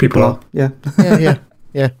 but people are. Yeah.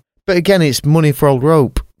 Yeah. But again, it's money for old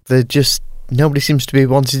rope. Nobody seems to be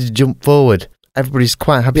wanting to jump forward. Everybody's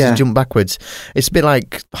quite happy to jump backwards. It's a bit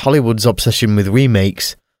like Hollywood's obsession with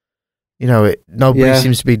remakes. Nobody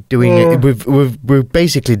seems to be doing it. We're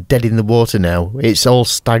basically dead in the water now. It's all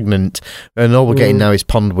stagnant, and all we're getting now is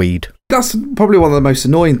pondweed. That's probably one of the most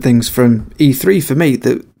annoying things from E3 for me,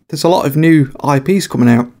 that there's a lot of new IPs coming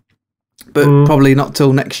out, but probably not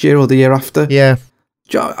till next year or the year after. Yeah.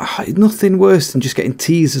 Nothing worse than just getting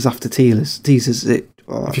teasers after teasers.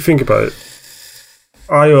 If you think about it,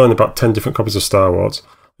 I own about 10 different copies of Star Wars.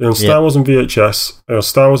 I own Star Wars on VHS, I own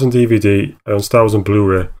Star Wars on DVD, I own Star Wars on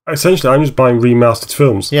Blu-ray. Essentially, I'm just buying remastered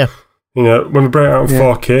films. Yeah. When we bring it out in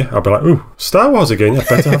 4K, I'll be like, ooh, Star Wars again, I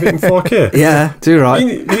better have it in 4K. Yeah, do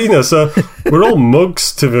right. So we're all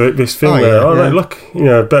mugs to this film there. Right, look,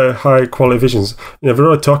 better high quality visions. We're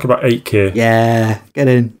already talking about 8K. Yeah, get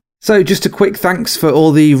in. So just a quick thanks for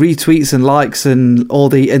all the retweets and likes and all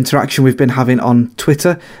the interaction we've been having on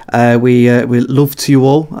Twitter. We're love to you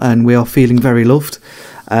all, and we are feeling very loved.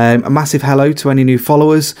 A massive hello to any new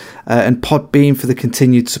followers, and Podbean for the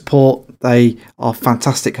continued support. They are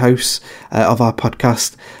fantastic hosts of our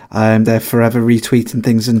podcast. They're forever retweeting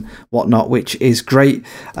things and whatnot, which is great.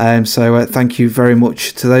 So thank you very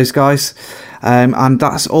much to those guys. And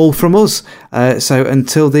that's all from us. So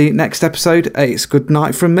until the next episode, it's good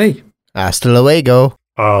night from me. Hasta luego.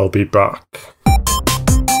 I'll be back.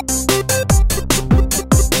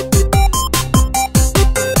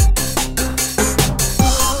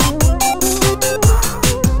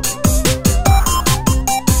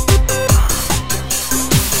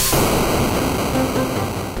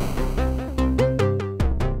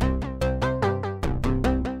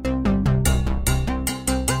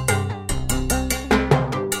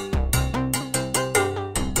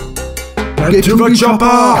 Get to the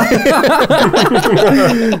chopper!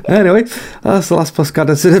 Anyway, that's the last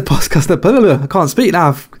podcast. I can't speak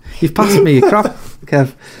now. You've passed me, you crap,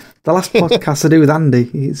 Kev. The last podcast I do with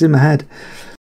Andy, it's in my head.